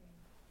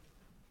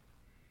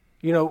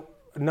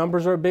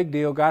 Numbers are a big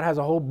deal. God has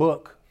a whole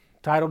book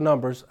titled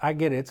Numbers. I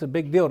get it. It's a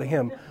big deal to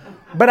him.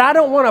 But I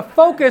don't want to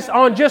focus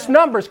on just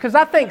numbers because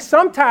I think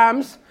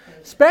sometimes,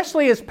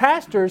 especially as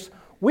pastors,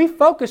 we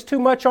focus too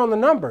much on the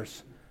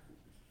numbers.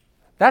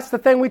 That's the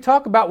thing we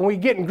talk about when we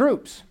get in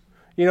groups.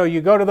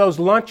 You go to those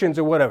luncheons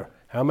or whatever.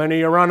 How many are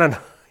you running?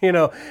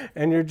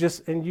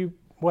 And you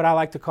what I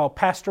like to call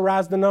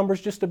pasteurize the numbers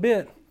just a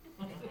bit.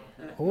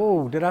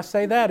 Oh, did I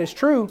say that? It's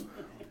true.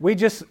 We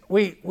do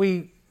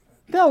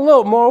a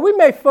little more. We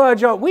may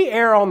fudge on. We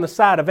err on the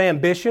side of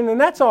ambition,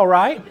 and that's all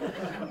right.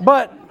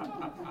 But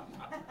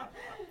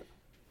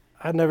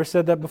I've never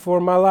said that before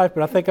in my life,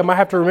 but I think I might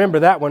have to remember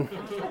that one.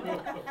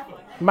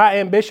 My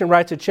ambition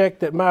writes a check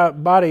that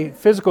my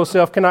physical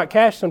self cannot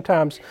cash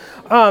sometimes.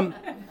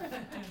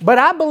 But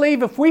I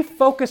believe if we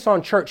focus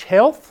on church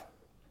health,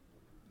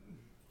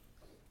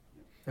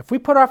 if we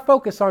put our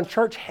focus on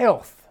church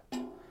health,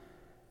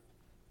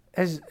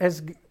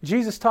 as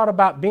Jesus taught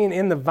about being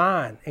in the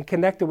vine and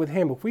connected with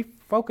him, if we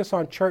focus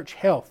on church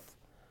health,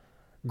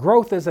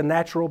 growth is a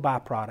natural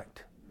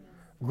byproduct.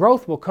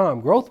 Growth will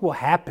come. Growth will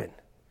happen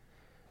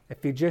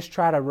if you just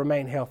try to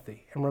remain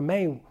healthy and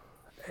remain.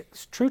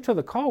 It's true to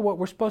the call what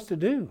we're supposed to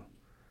do.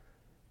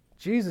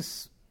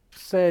 Jesus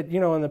said,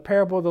 in the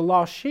parable of the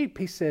lost sheep,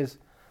 he says,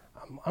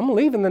 I'm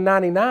leaving the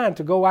 99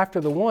 to go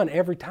after the one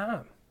every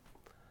time.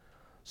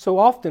 So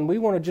often we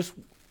want to just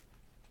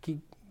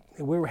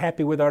we're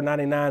happy with our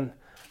 99.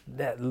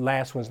 That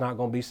last one's not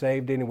going to be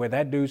saved anyway.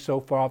 That dude's so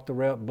far off the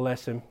rail,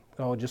 bless him.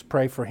 Oh, just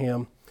pray for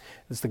him.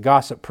 It's the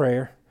gossip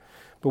prayer.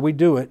 But we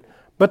do it.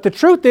 But the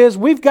truth is,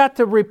 we've got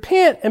to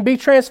repent and be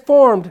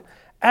transformed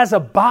as a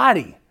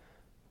body.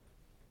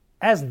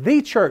 As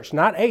the church,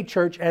 not a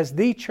church, as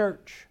the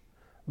church.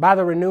 By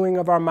the renewing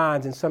of our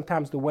minds and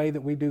sometimes the way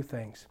that we do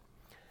things.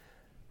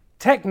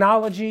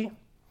 Technology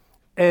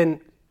and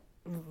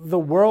the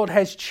world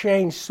has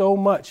changed so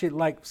much.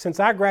 Since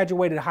I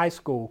graduated high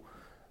school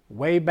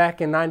way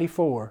back in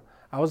 94,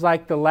 I was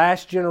like the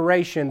last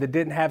generation that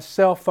didn't have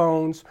cell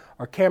phones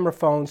or camera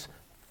phones.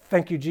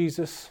 Thank you,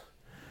 Jesus.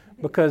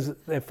 Because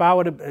if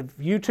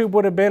YouTube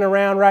would have been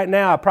around right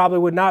now, I probably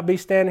would not be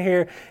standing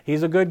here.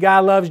 He's a good guy,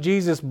 loves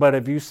Jesus. But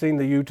have you seen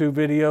the YouTube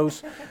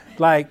videos?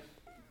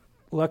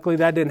 Luckily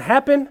that didn't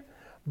happen.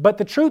 But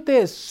the truth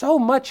is, so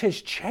much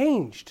has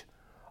changed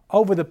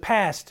over the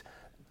past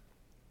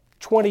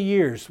 20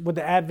 years with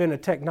the advent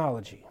of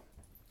technology.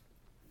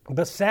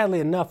 But sadly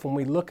enough, when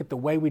we look at the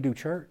way we do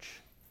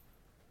church,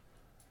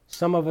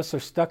 some of us are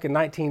stuck in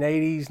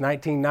 1980s,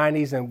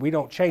 1990s, and we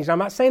don't change. I'm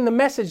not saying the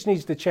message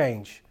needs to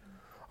change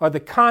or the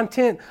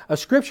content of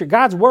Scripture.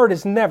 God's Word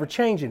is never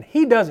changing.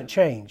 He doesn't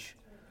change.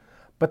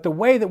 But the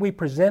way that we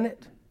present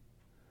it,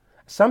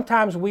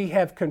 sometimes we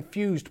have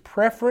confused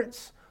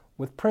preference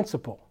with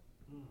principle.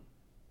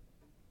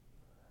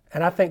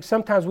 And I think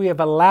sometimes we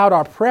have allowed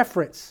our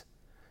preference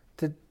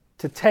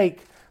to take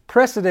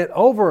precedent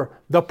over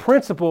the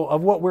principle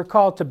of what we're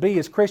called to be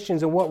as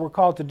Christians and what we're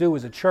called to do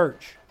as a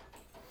church.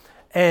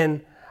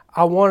 And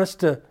I want us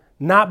to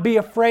not be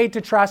afraid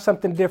to try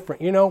something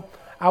different.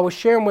 I was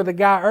sharing with a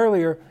guy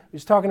earlier, he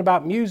was talking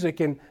about music,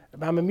 and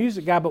I'm a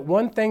music guy, but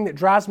one thing that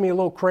drives me a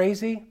little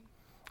crazy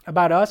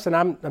about us, and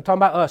I'm talking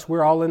about us,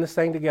 we're all in this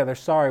thing together.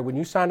 Sorry, when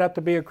you signed up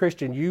to be a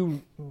Christian,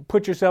 you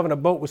put yourself in a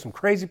boat with some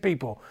crazy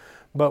people.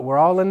 But we're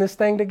all in this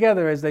thing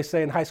together, as they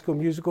say in High School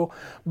Musical.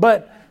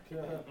 But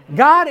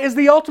God is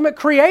the ultimate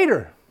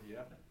creator.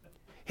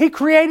 He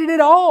created it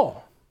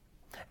all.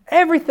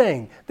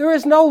 Everything. There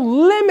is no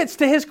limits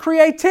to His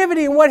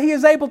creativity and what He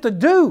is able to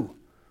do.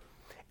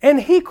 And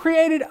He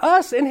created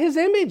us in His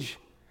image.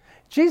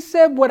 Jesus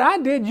said, what I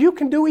did, you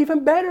can do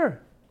even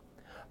better.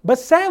 But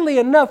sadly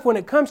enough, when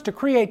it comes to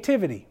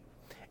creativity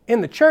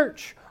in the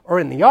church or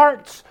in the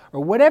arts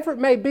or whatever it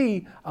may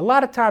be, a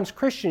lot of times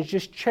Christians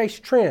just chase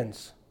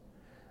trends.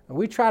 And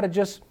we try to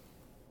just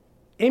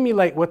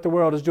emulate what the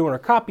world is doing or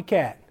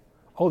copycat.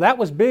 Oh, that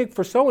was big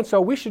for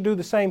so-and-so. We should do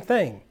the same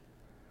thing.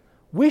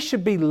 We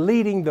should be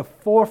leading the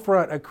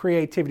forefront of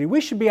creativity. We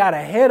should be out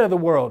ahead of the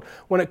world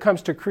when it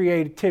comes to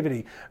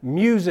creativity,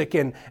 music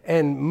and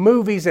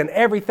movies and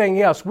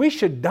everything else. We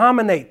should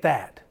dominate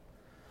that.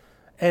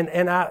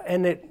 And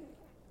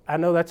I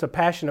know that's a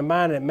passion of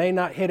mine, and it may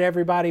not hit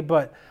everybody,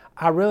 but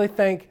I really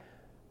think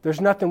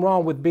there's nothing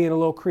wrong with being a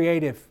little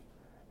creative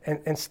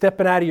and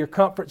stepping out of your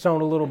comfort zone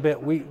a little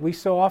bit. We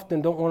so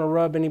often don't want to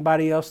rub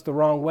anybody else the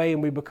wrong way,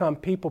 and we become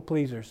people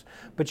pleasers.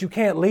 But you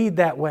can't lead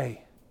that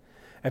way.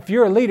 If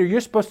you're a leader,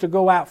 you're supposed to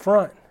go out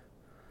front.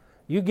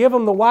 You give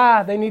them the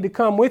why, they need to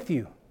come with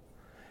you.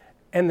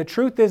 And the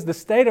truth is, the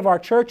state of our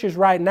churches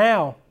right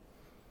now,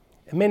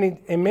 in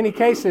many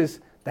cases,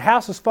 the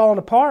house is falling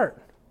apart.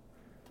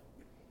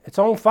 It's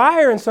on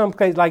fire in some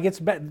cases. Like it's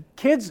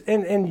kids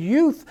and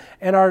youth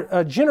and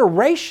our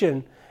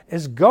generation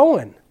is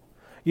going.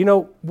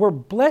 We're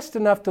blessed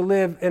enough to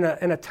live in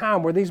a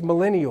time where these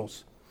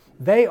millennials,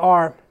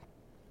 they're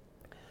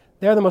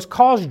the most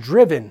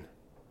cause-driven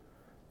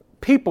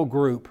people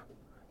group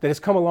that has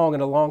come along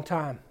in a long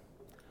time.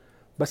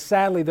 But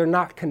sadly, they're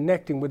not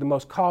connecting with the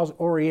most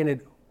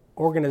cause-oriented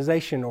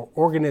organization or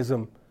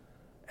organism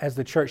as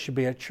the church should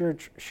be. A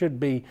church should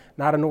be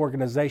not an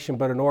organization,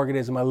 but an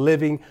organism, a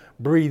living,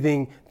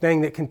 breathing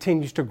thing that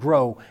continues to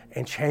grow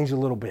and change a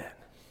little bit.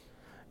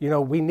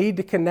 We need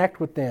to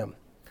connect with them.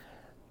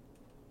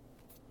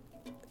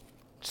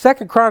 2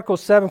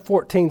 Chronicles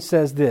 7:14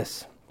 says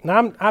this.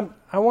 Now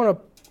I want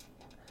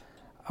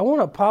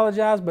to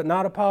apologize, but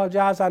not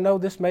apologize. I know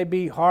this may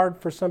be hard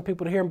for some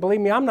people to hear, and believe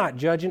me, I'm not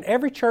judging.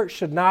 Every church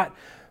should not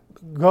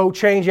go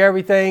change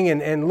everything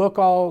and look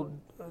all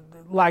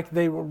like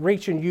they were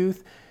reaching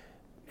youth.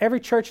 Every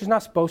church is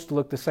not supposed to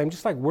look the same,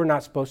 just like we're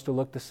not supposed to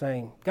look the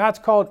same. God's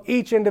called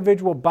each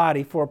individual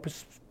body for a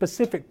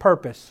specific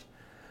purpose.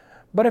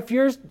 But if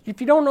you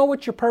don't know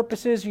what your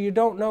purpose is, or you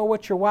don't know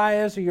what your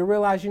why is, or you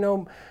realize,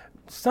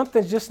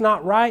 something's just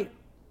not right,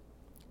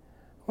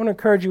 I want to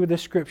encourage you with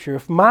this scripture.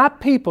 If my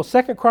people,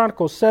 2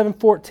 Chronicles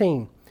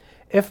 7:14,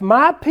 if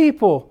my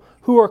people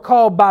who are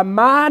called by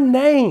my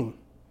name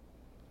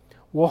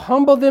will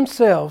humble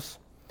themselves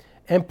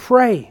and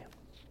pray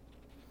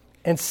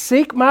and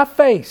seek my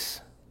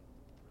face,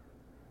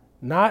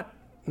 not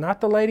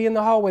the lady in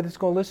the hallway that's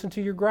going to listen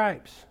to your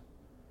gripes.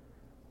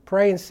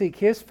 Pray and seek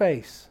His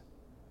face.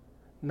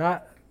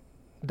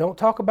 Don't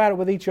talk about it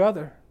with each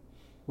other.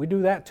 We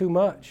do that too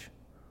much.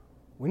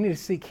 We need to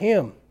seek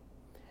Him.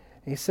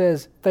 He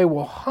says, they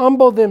will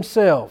humble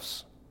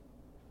themselves.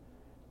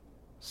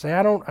 Say,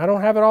 I don't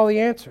have all the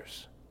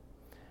answers.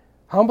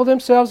 Humble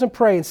themselves and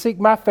pray and seek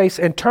my face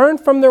and turn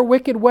from their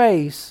wicked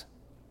ways.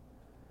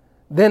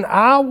 Then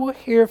I will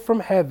hear from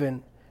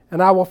heaven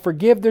and I will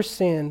forgive their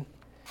sin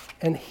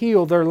and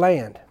heal their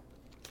land.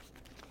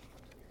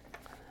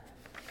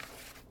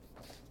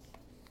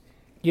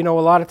 You know,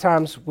 a lot of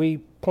times we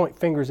point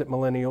fingers at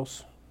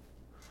millennials.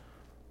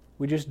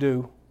 We just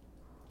do.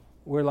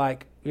 We're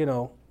like, you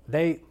know,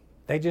 they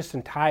just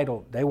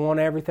entitled. They want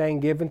everything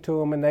given to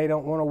them and they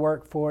don't want to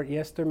work for it.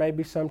 Yes, there may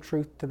be some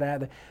truth to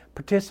that. The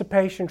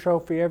participation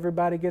trophy,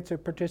 everybody gets a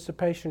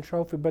participation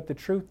trophy, but the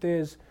truth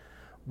is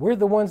we're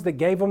the ones that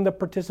gave them the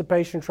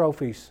participation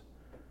trophies.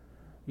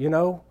 You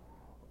know,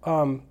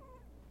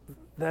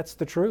 that's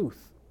the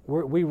truth.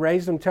 We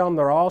raised them, tell them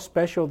they're all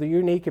special, they're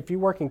unique. If you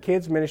work in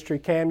kids ministry,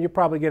 Cam, you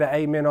probably get an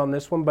amen on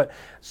this one. But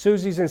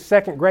Susie's in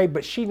 2nd grade,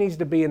 but she needs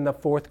to be in the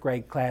 4th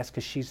grade class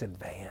because she's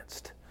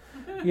advanced.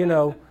 You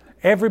know,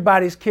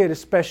 everybody's kid is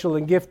special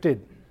and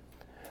gifted.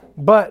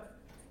 But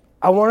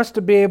I want us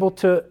to be able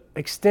to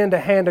extend a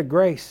hand of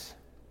grace.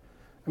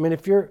 I mean,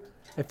 if you're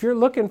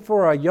looking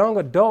for a young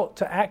adult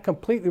to act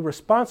completely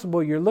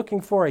responsible, you're looking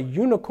for a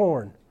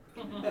unicorn.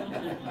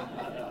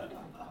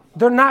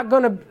 They're not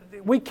going to...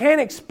 We can't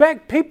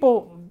expect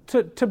people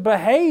to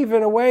behave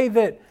in a way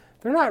that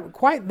they're not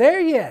quite there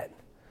yet.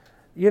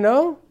 You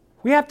know,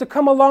 we have to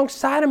come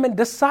alongside them and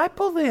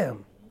disciple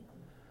them.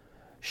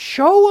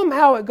 Show them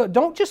how it goes.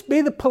 Don't just be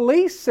the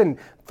police and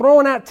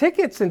throwing out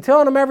tickets and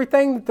telling them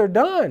everything that they're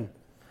done.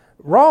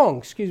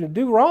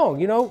 Do wrong.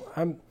 You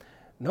know,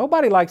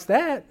 nobody likes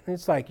that.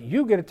 It's like,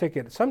 you get a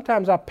ticket.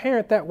 Sometimes I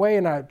parent that way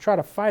and I try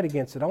to fight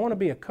against it. I want to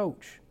be a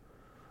coach.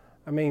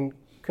 I mean,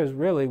 because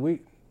really,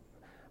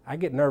 I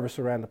get nervous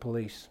around the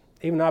police.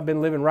 Even though I've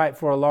been living right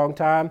for a long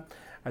time,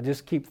 I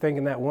just keep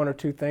thinking that one or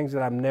two things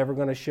that I'm never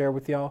going to share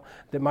with y'all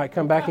that might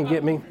come back and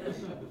get me.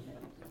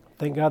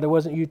 Thank God there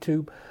wasn't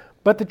YouTube.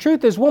 But the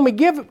truth is, when we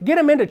get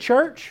them into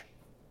church,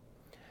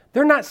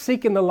 they're not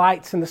seeking the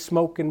lights and the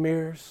smoke and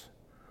mirrors.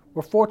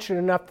 We're fortunate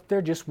enough that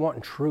they're just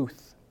wanting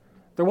truth.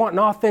 They're wanting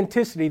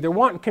authenticity. They're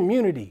wanting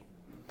community.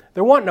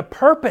 They're wanting a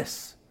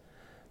purpose.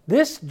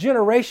 This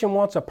generation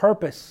wants a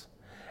purpose.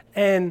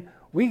 And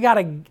we got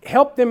to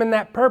help them in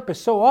that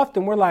purpose. So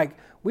often we're like,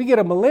 we get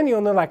a millennial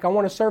and they're like, I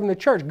want to serve in the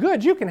church.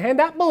 Good, you can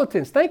hand out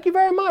bulletins. Thank you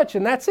very much.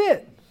 And that's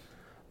it.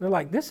 They're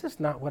like, this is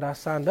not what I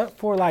signed up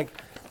for. Like,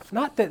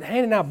 not that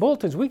handing out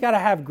bulletins, we got to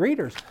have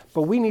greeters,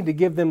 but we need to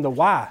give them the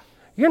why.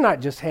 You're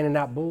not just handing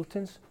out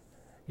bulletins.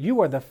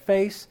 You are the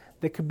face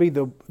that could be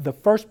the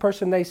first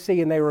person they see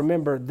and they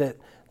remember that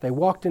they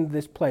walked into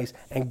this place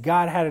and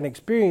God had an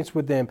experience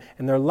with them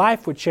and their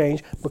life would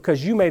change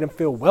because you made them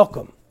feel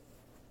welcome.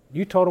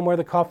 You told them where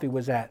the coffee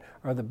was at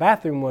or the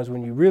bathroom was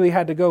when you really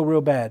had to go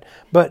real bad.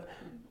 But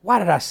why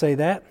did I say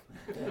that?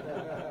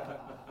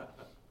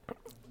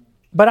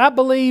 But I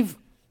believe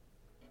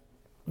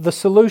the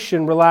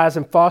solution relies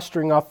in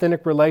fostering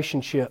authentic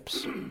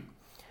relationships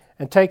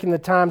and taking the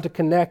time to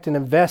connect and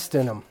invest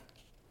in them.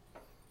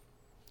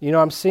 You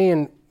know, I'm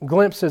seeing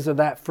glimpses of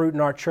that fruit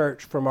in our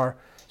church from our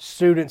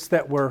students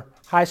that were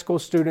high school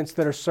students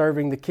that are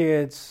serving the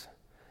kids.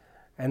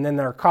 And then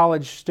our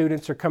college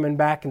students are coming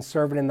back and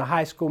serving in the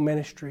high school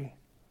ministry.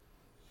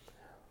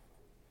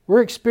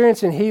 We're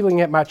experiencing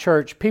healing at my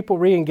church, people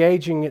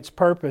re-engaging its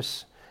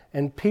purpose,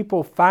 and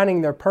people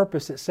finding their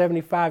purpose at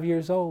 75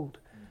 years old,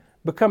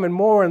 becoming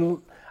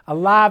more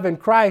alive in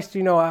Christ.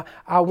 You know,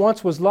 I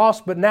once was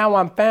lost, but now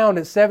I'm found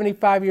at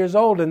 75 years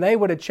old, and they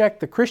would have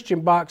checked the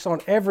Christian box on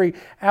every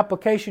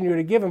application you would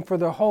have given for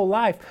their whole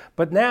life.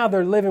 But now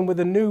they're living with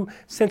a new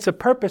sense of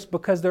purpose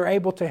because they're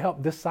able to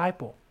help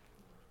disciple.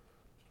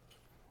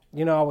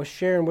 You know, I was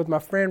sharing with my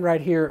friend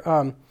right here,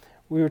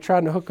 we were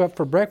trying to hook up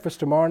for breakfast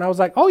tomorrow, and I was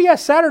like, oh, yeah,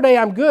 Saturday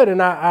I'm good.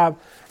 And I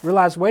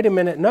realized, wait a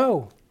minute,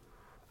 no,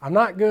 I'm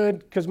not good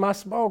because my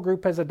small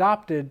group has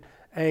adopted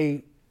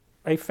a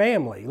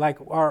family. Like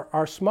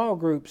our small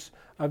groups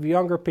of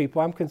younger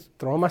people, I'm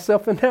throwing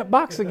myself in that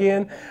box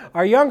again.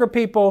 Our younger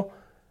people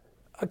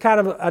kind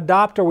of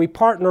adopt or we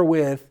partner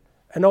with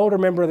an older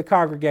member of the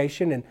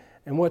congregation.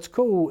 And what's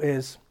cool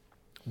is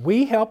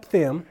we help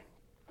them.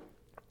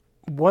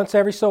 Once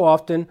every so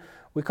often,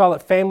 we call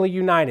it Family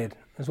United,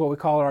 is what we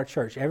call it at our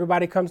church.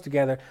 Everybody comes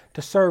together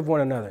to serve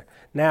one another.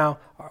 Now,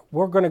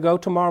 we're going to go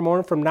tomorrow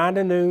morning from 9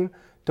 to noon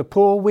to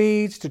pull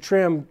weeds, to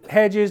trim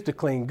hedges, to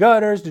clean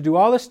gutters, to do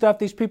all this stuff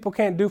these people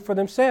can't do for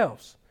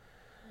themselves.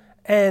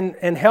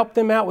 And help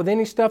them out with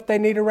any stuff they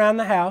need around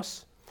the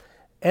house.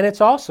 And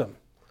it's awesome.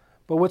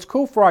 But what's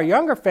cool for our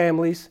younger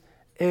families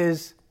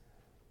is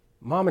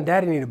mom and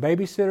daddy need a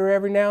babysitter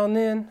every now and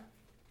then.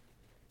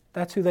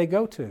 That's who they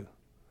go to.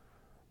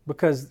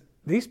 Because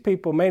these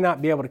people may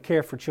not be able to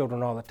care for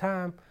children all the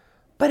time,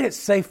 but it's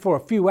safe for a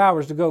few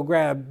hours to go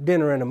grab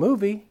dinner and a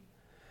movie.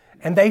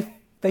 And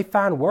they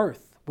find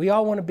worth. We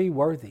all want to be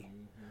worthy.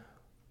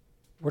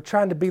 We're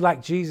trying to be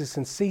like Jesus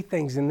and see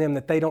things in them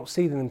that they don't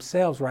see in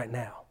themselves right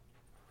now.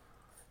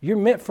 You're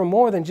meant for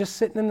more than just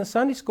sitting in the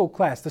Sunday school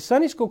class. The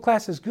Sunday school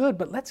class is good,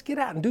 but let's get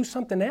out and do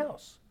something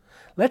else.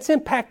 Let's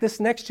impact this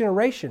next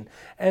generation.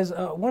 As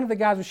one of the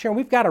guys was sharing,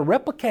 we've got to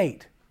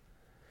replicate.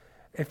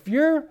 If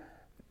your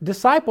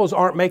disciples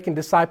aren't making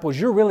disciples,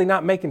 you're really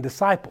not making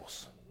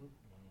disciples.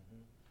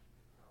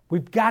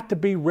 We've got to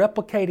be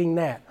replicating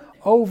that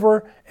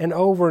over and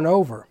over and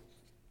over.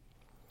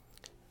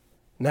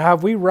 Now,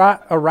 have we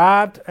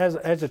arrived as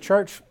a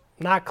church?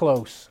 Not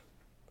close.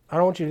 I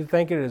don't want you to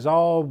think it is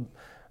all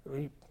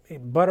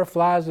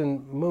butterflies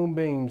and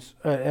moonbeams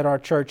at our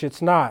church.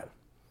 It's not.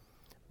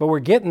 But we're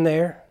getting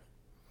there.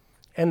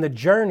 And the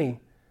journey,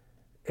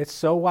 it's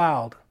so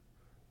wild.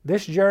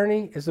 This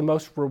journey is the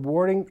most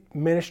rewarding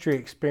ministry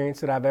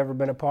experience that I've ever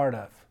been a part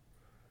of.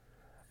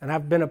 And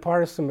I've been a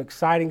part of some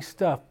exciting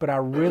stuff, but I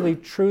really,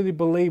 truly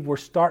believe we're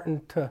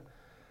starting to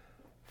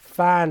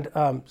find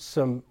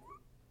some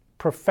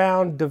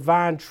profound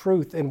divine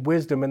truth and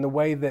wisdom in the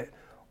way that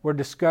we're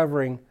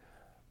discovering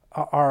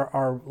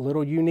our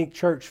little unique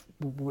church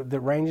that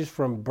ranges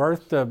from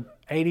birth to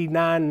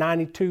 89,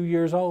 92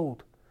 years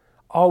old,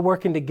 all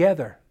working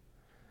together.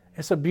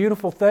 It's a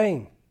beautiful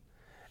thing.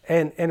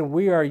 And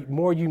we are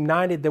more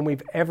united than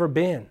we've ever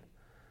been.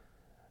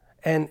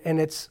 And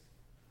it's,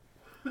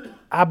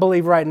 I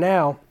believe right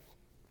now,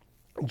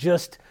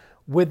 just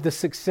with the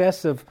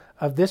success of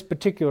this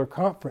particular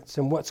conference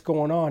and what's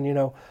going on,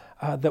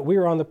 that we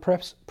are on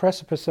the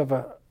precipice of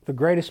the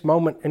greatest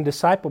moment in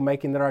disciple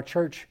making that our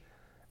church,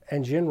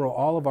 in general,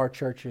 all of our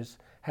churches,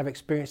 have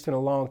experienced in a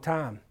long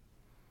time.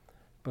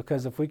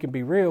 Because if we can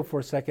be real for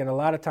a second, a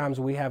lot of times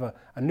we have a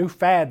new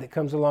fad that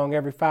comes along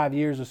every 5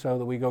 years or so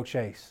that we go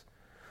chase.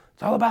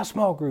 It's all about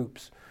small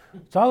groups.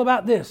 It's all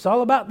about this, it's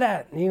all about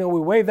that. We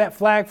wave that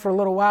flag for a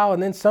little while,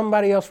 and then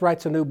somebody else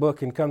writes a new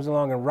book and comes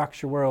along and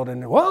rocks your world,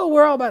 and whoa,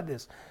 we're all about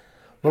this.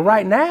 But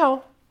right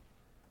now,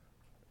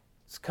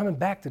 it's coming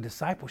back to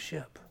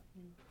discipleship.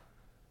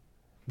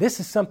 This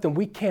is something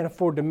we can't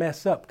afford to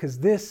mess up, because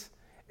this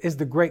is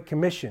the Great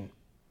Commission.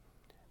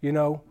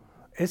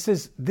 This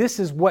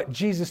is what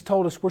Jesus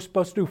told us we're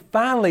supposed to do.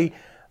 Finally,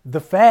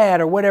 the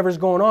fad or whatever's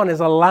going on is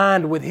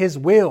aligned with His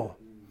will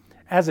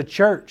as a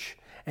church.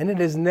 And it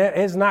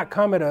has not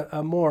come at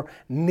a more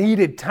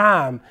needed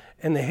time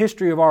in the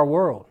history of our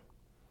world.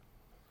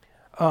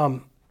 I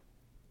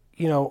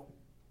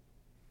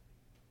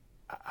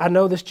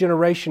know this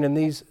generation and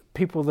these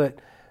people that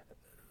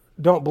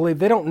don't believe,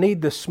 they don't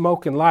need the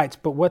smoke and lights,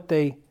 but what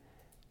they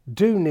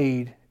do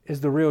need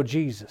is the real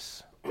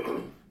Jesus.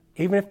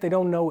 Even if they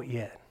don't know it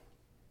yet.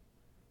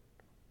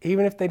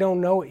 Even if they don't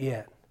know it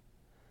yet.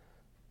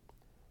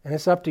 And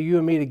it's up to you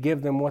and me to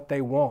give them what they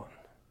want.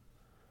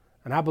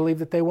 And I believe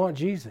that they want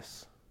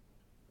Jesus.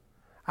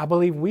 I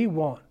believe we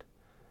want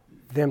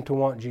them to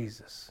want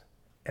Jesus.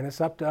 And it's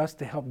up to us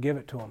to help give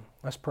it to them.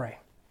 Let's pray.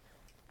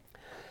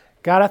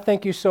 God, I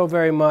thank you so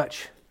very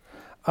much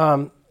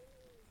that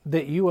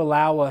you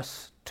allow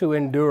us to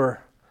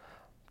endure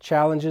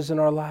challenges in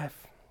our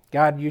life.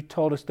 God, you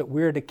told us that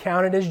we're to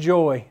count it as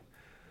joy.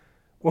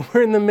 When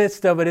we're in the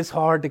midst of it, it's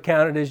hard to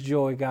count it as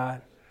joy,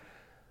 God.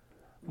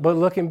 But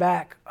looking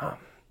back,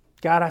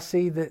 God, I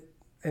see that,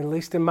 at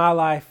least in my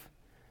life,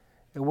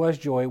 it was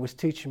joy. It was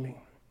teaching me.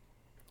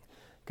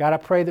 God, I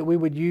pray that we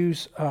would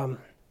use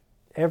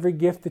every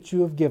gift that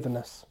you have given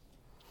us.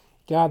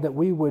 God, that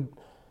we would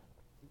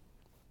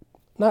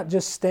not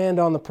just stand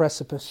on the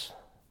precipice,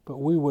 but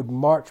we would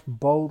march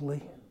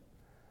boldly.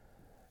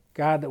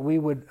 God, that we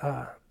would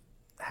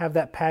have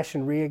that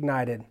passion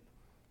reignited.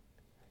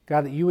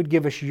 God, that you would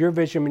give us your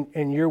vision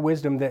and your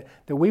wisdom, that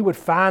we would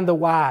find the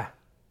why,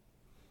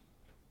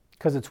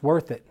 because it's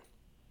worth it.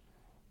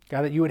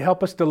 God, that you would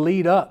help us to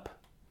lead up.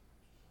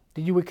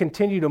 That you would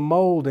continue to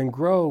mold and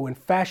grow and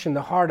fashion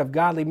the heart of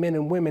godly men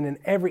and women in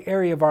every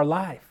area of our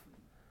life.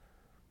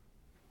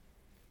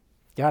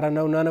 God, I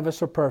know none of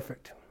us are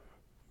perfect.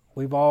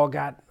 We've all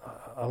got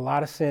a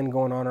lot of sin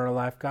going on in our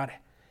life. God,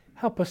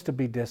 help us to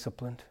be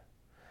disciplined.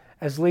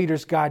 As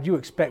leaders, God, you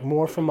expect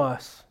more from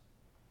us.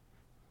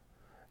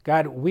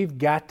 God, we've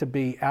got to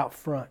be out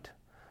front.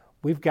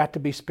 We've got to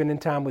be spending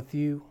time with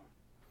you.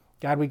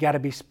 God, we got to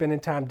be spending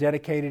time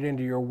dedicated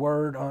into your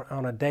word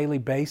on a daily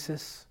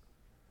basis.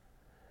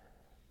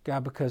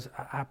 God, because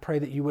I pray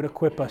that you would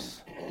equip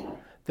us,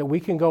 that we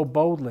can go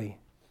boldly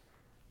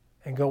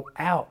and go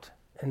out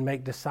and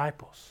make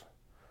disciples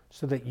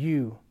so that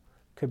you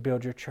could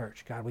build your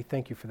church. God, we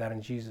thank you for that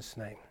in Jesus'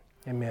 name.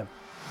 Amen.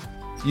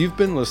 You've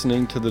been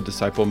listening to the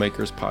Disciple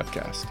Makers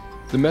podcast.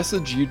 The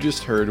message you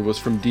just heard was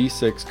from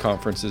D6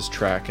 Conference's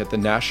track at the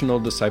National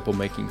Disciple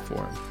Making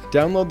Forum.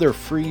 Download their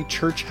free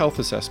church health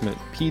assessment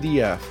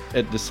PDF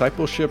at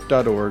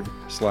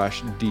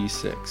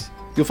discipleship.org/D6.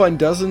 You'll find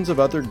dozens of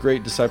other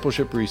great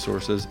discipleship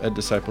resources at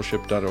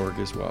discipleship.org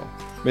as well.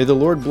 May the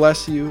Lord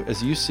bless you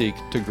as you seek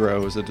to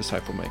grow as a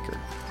disciple maker.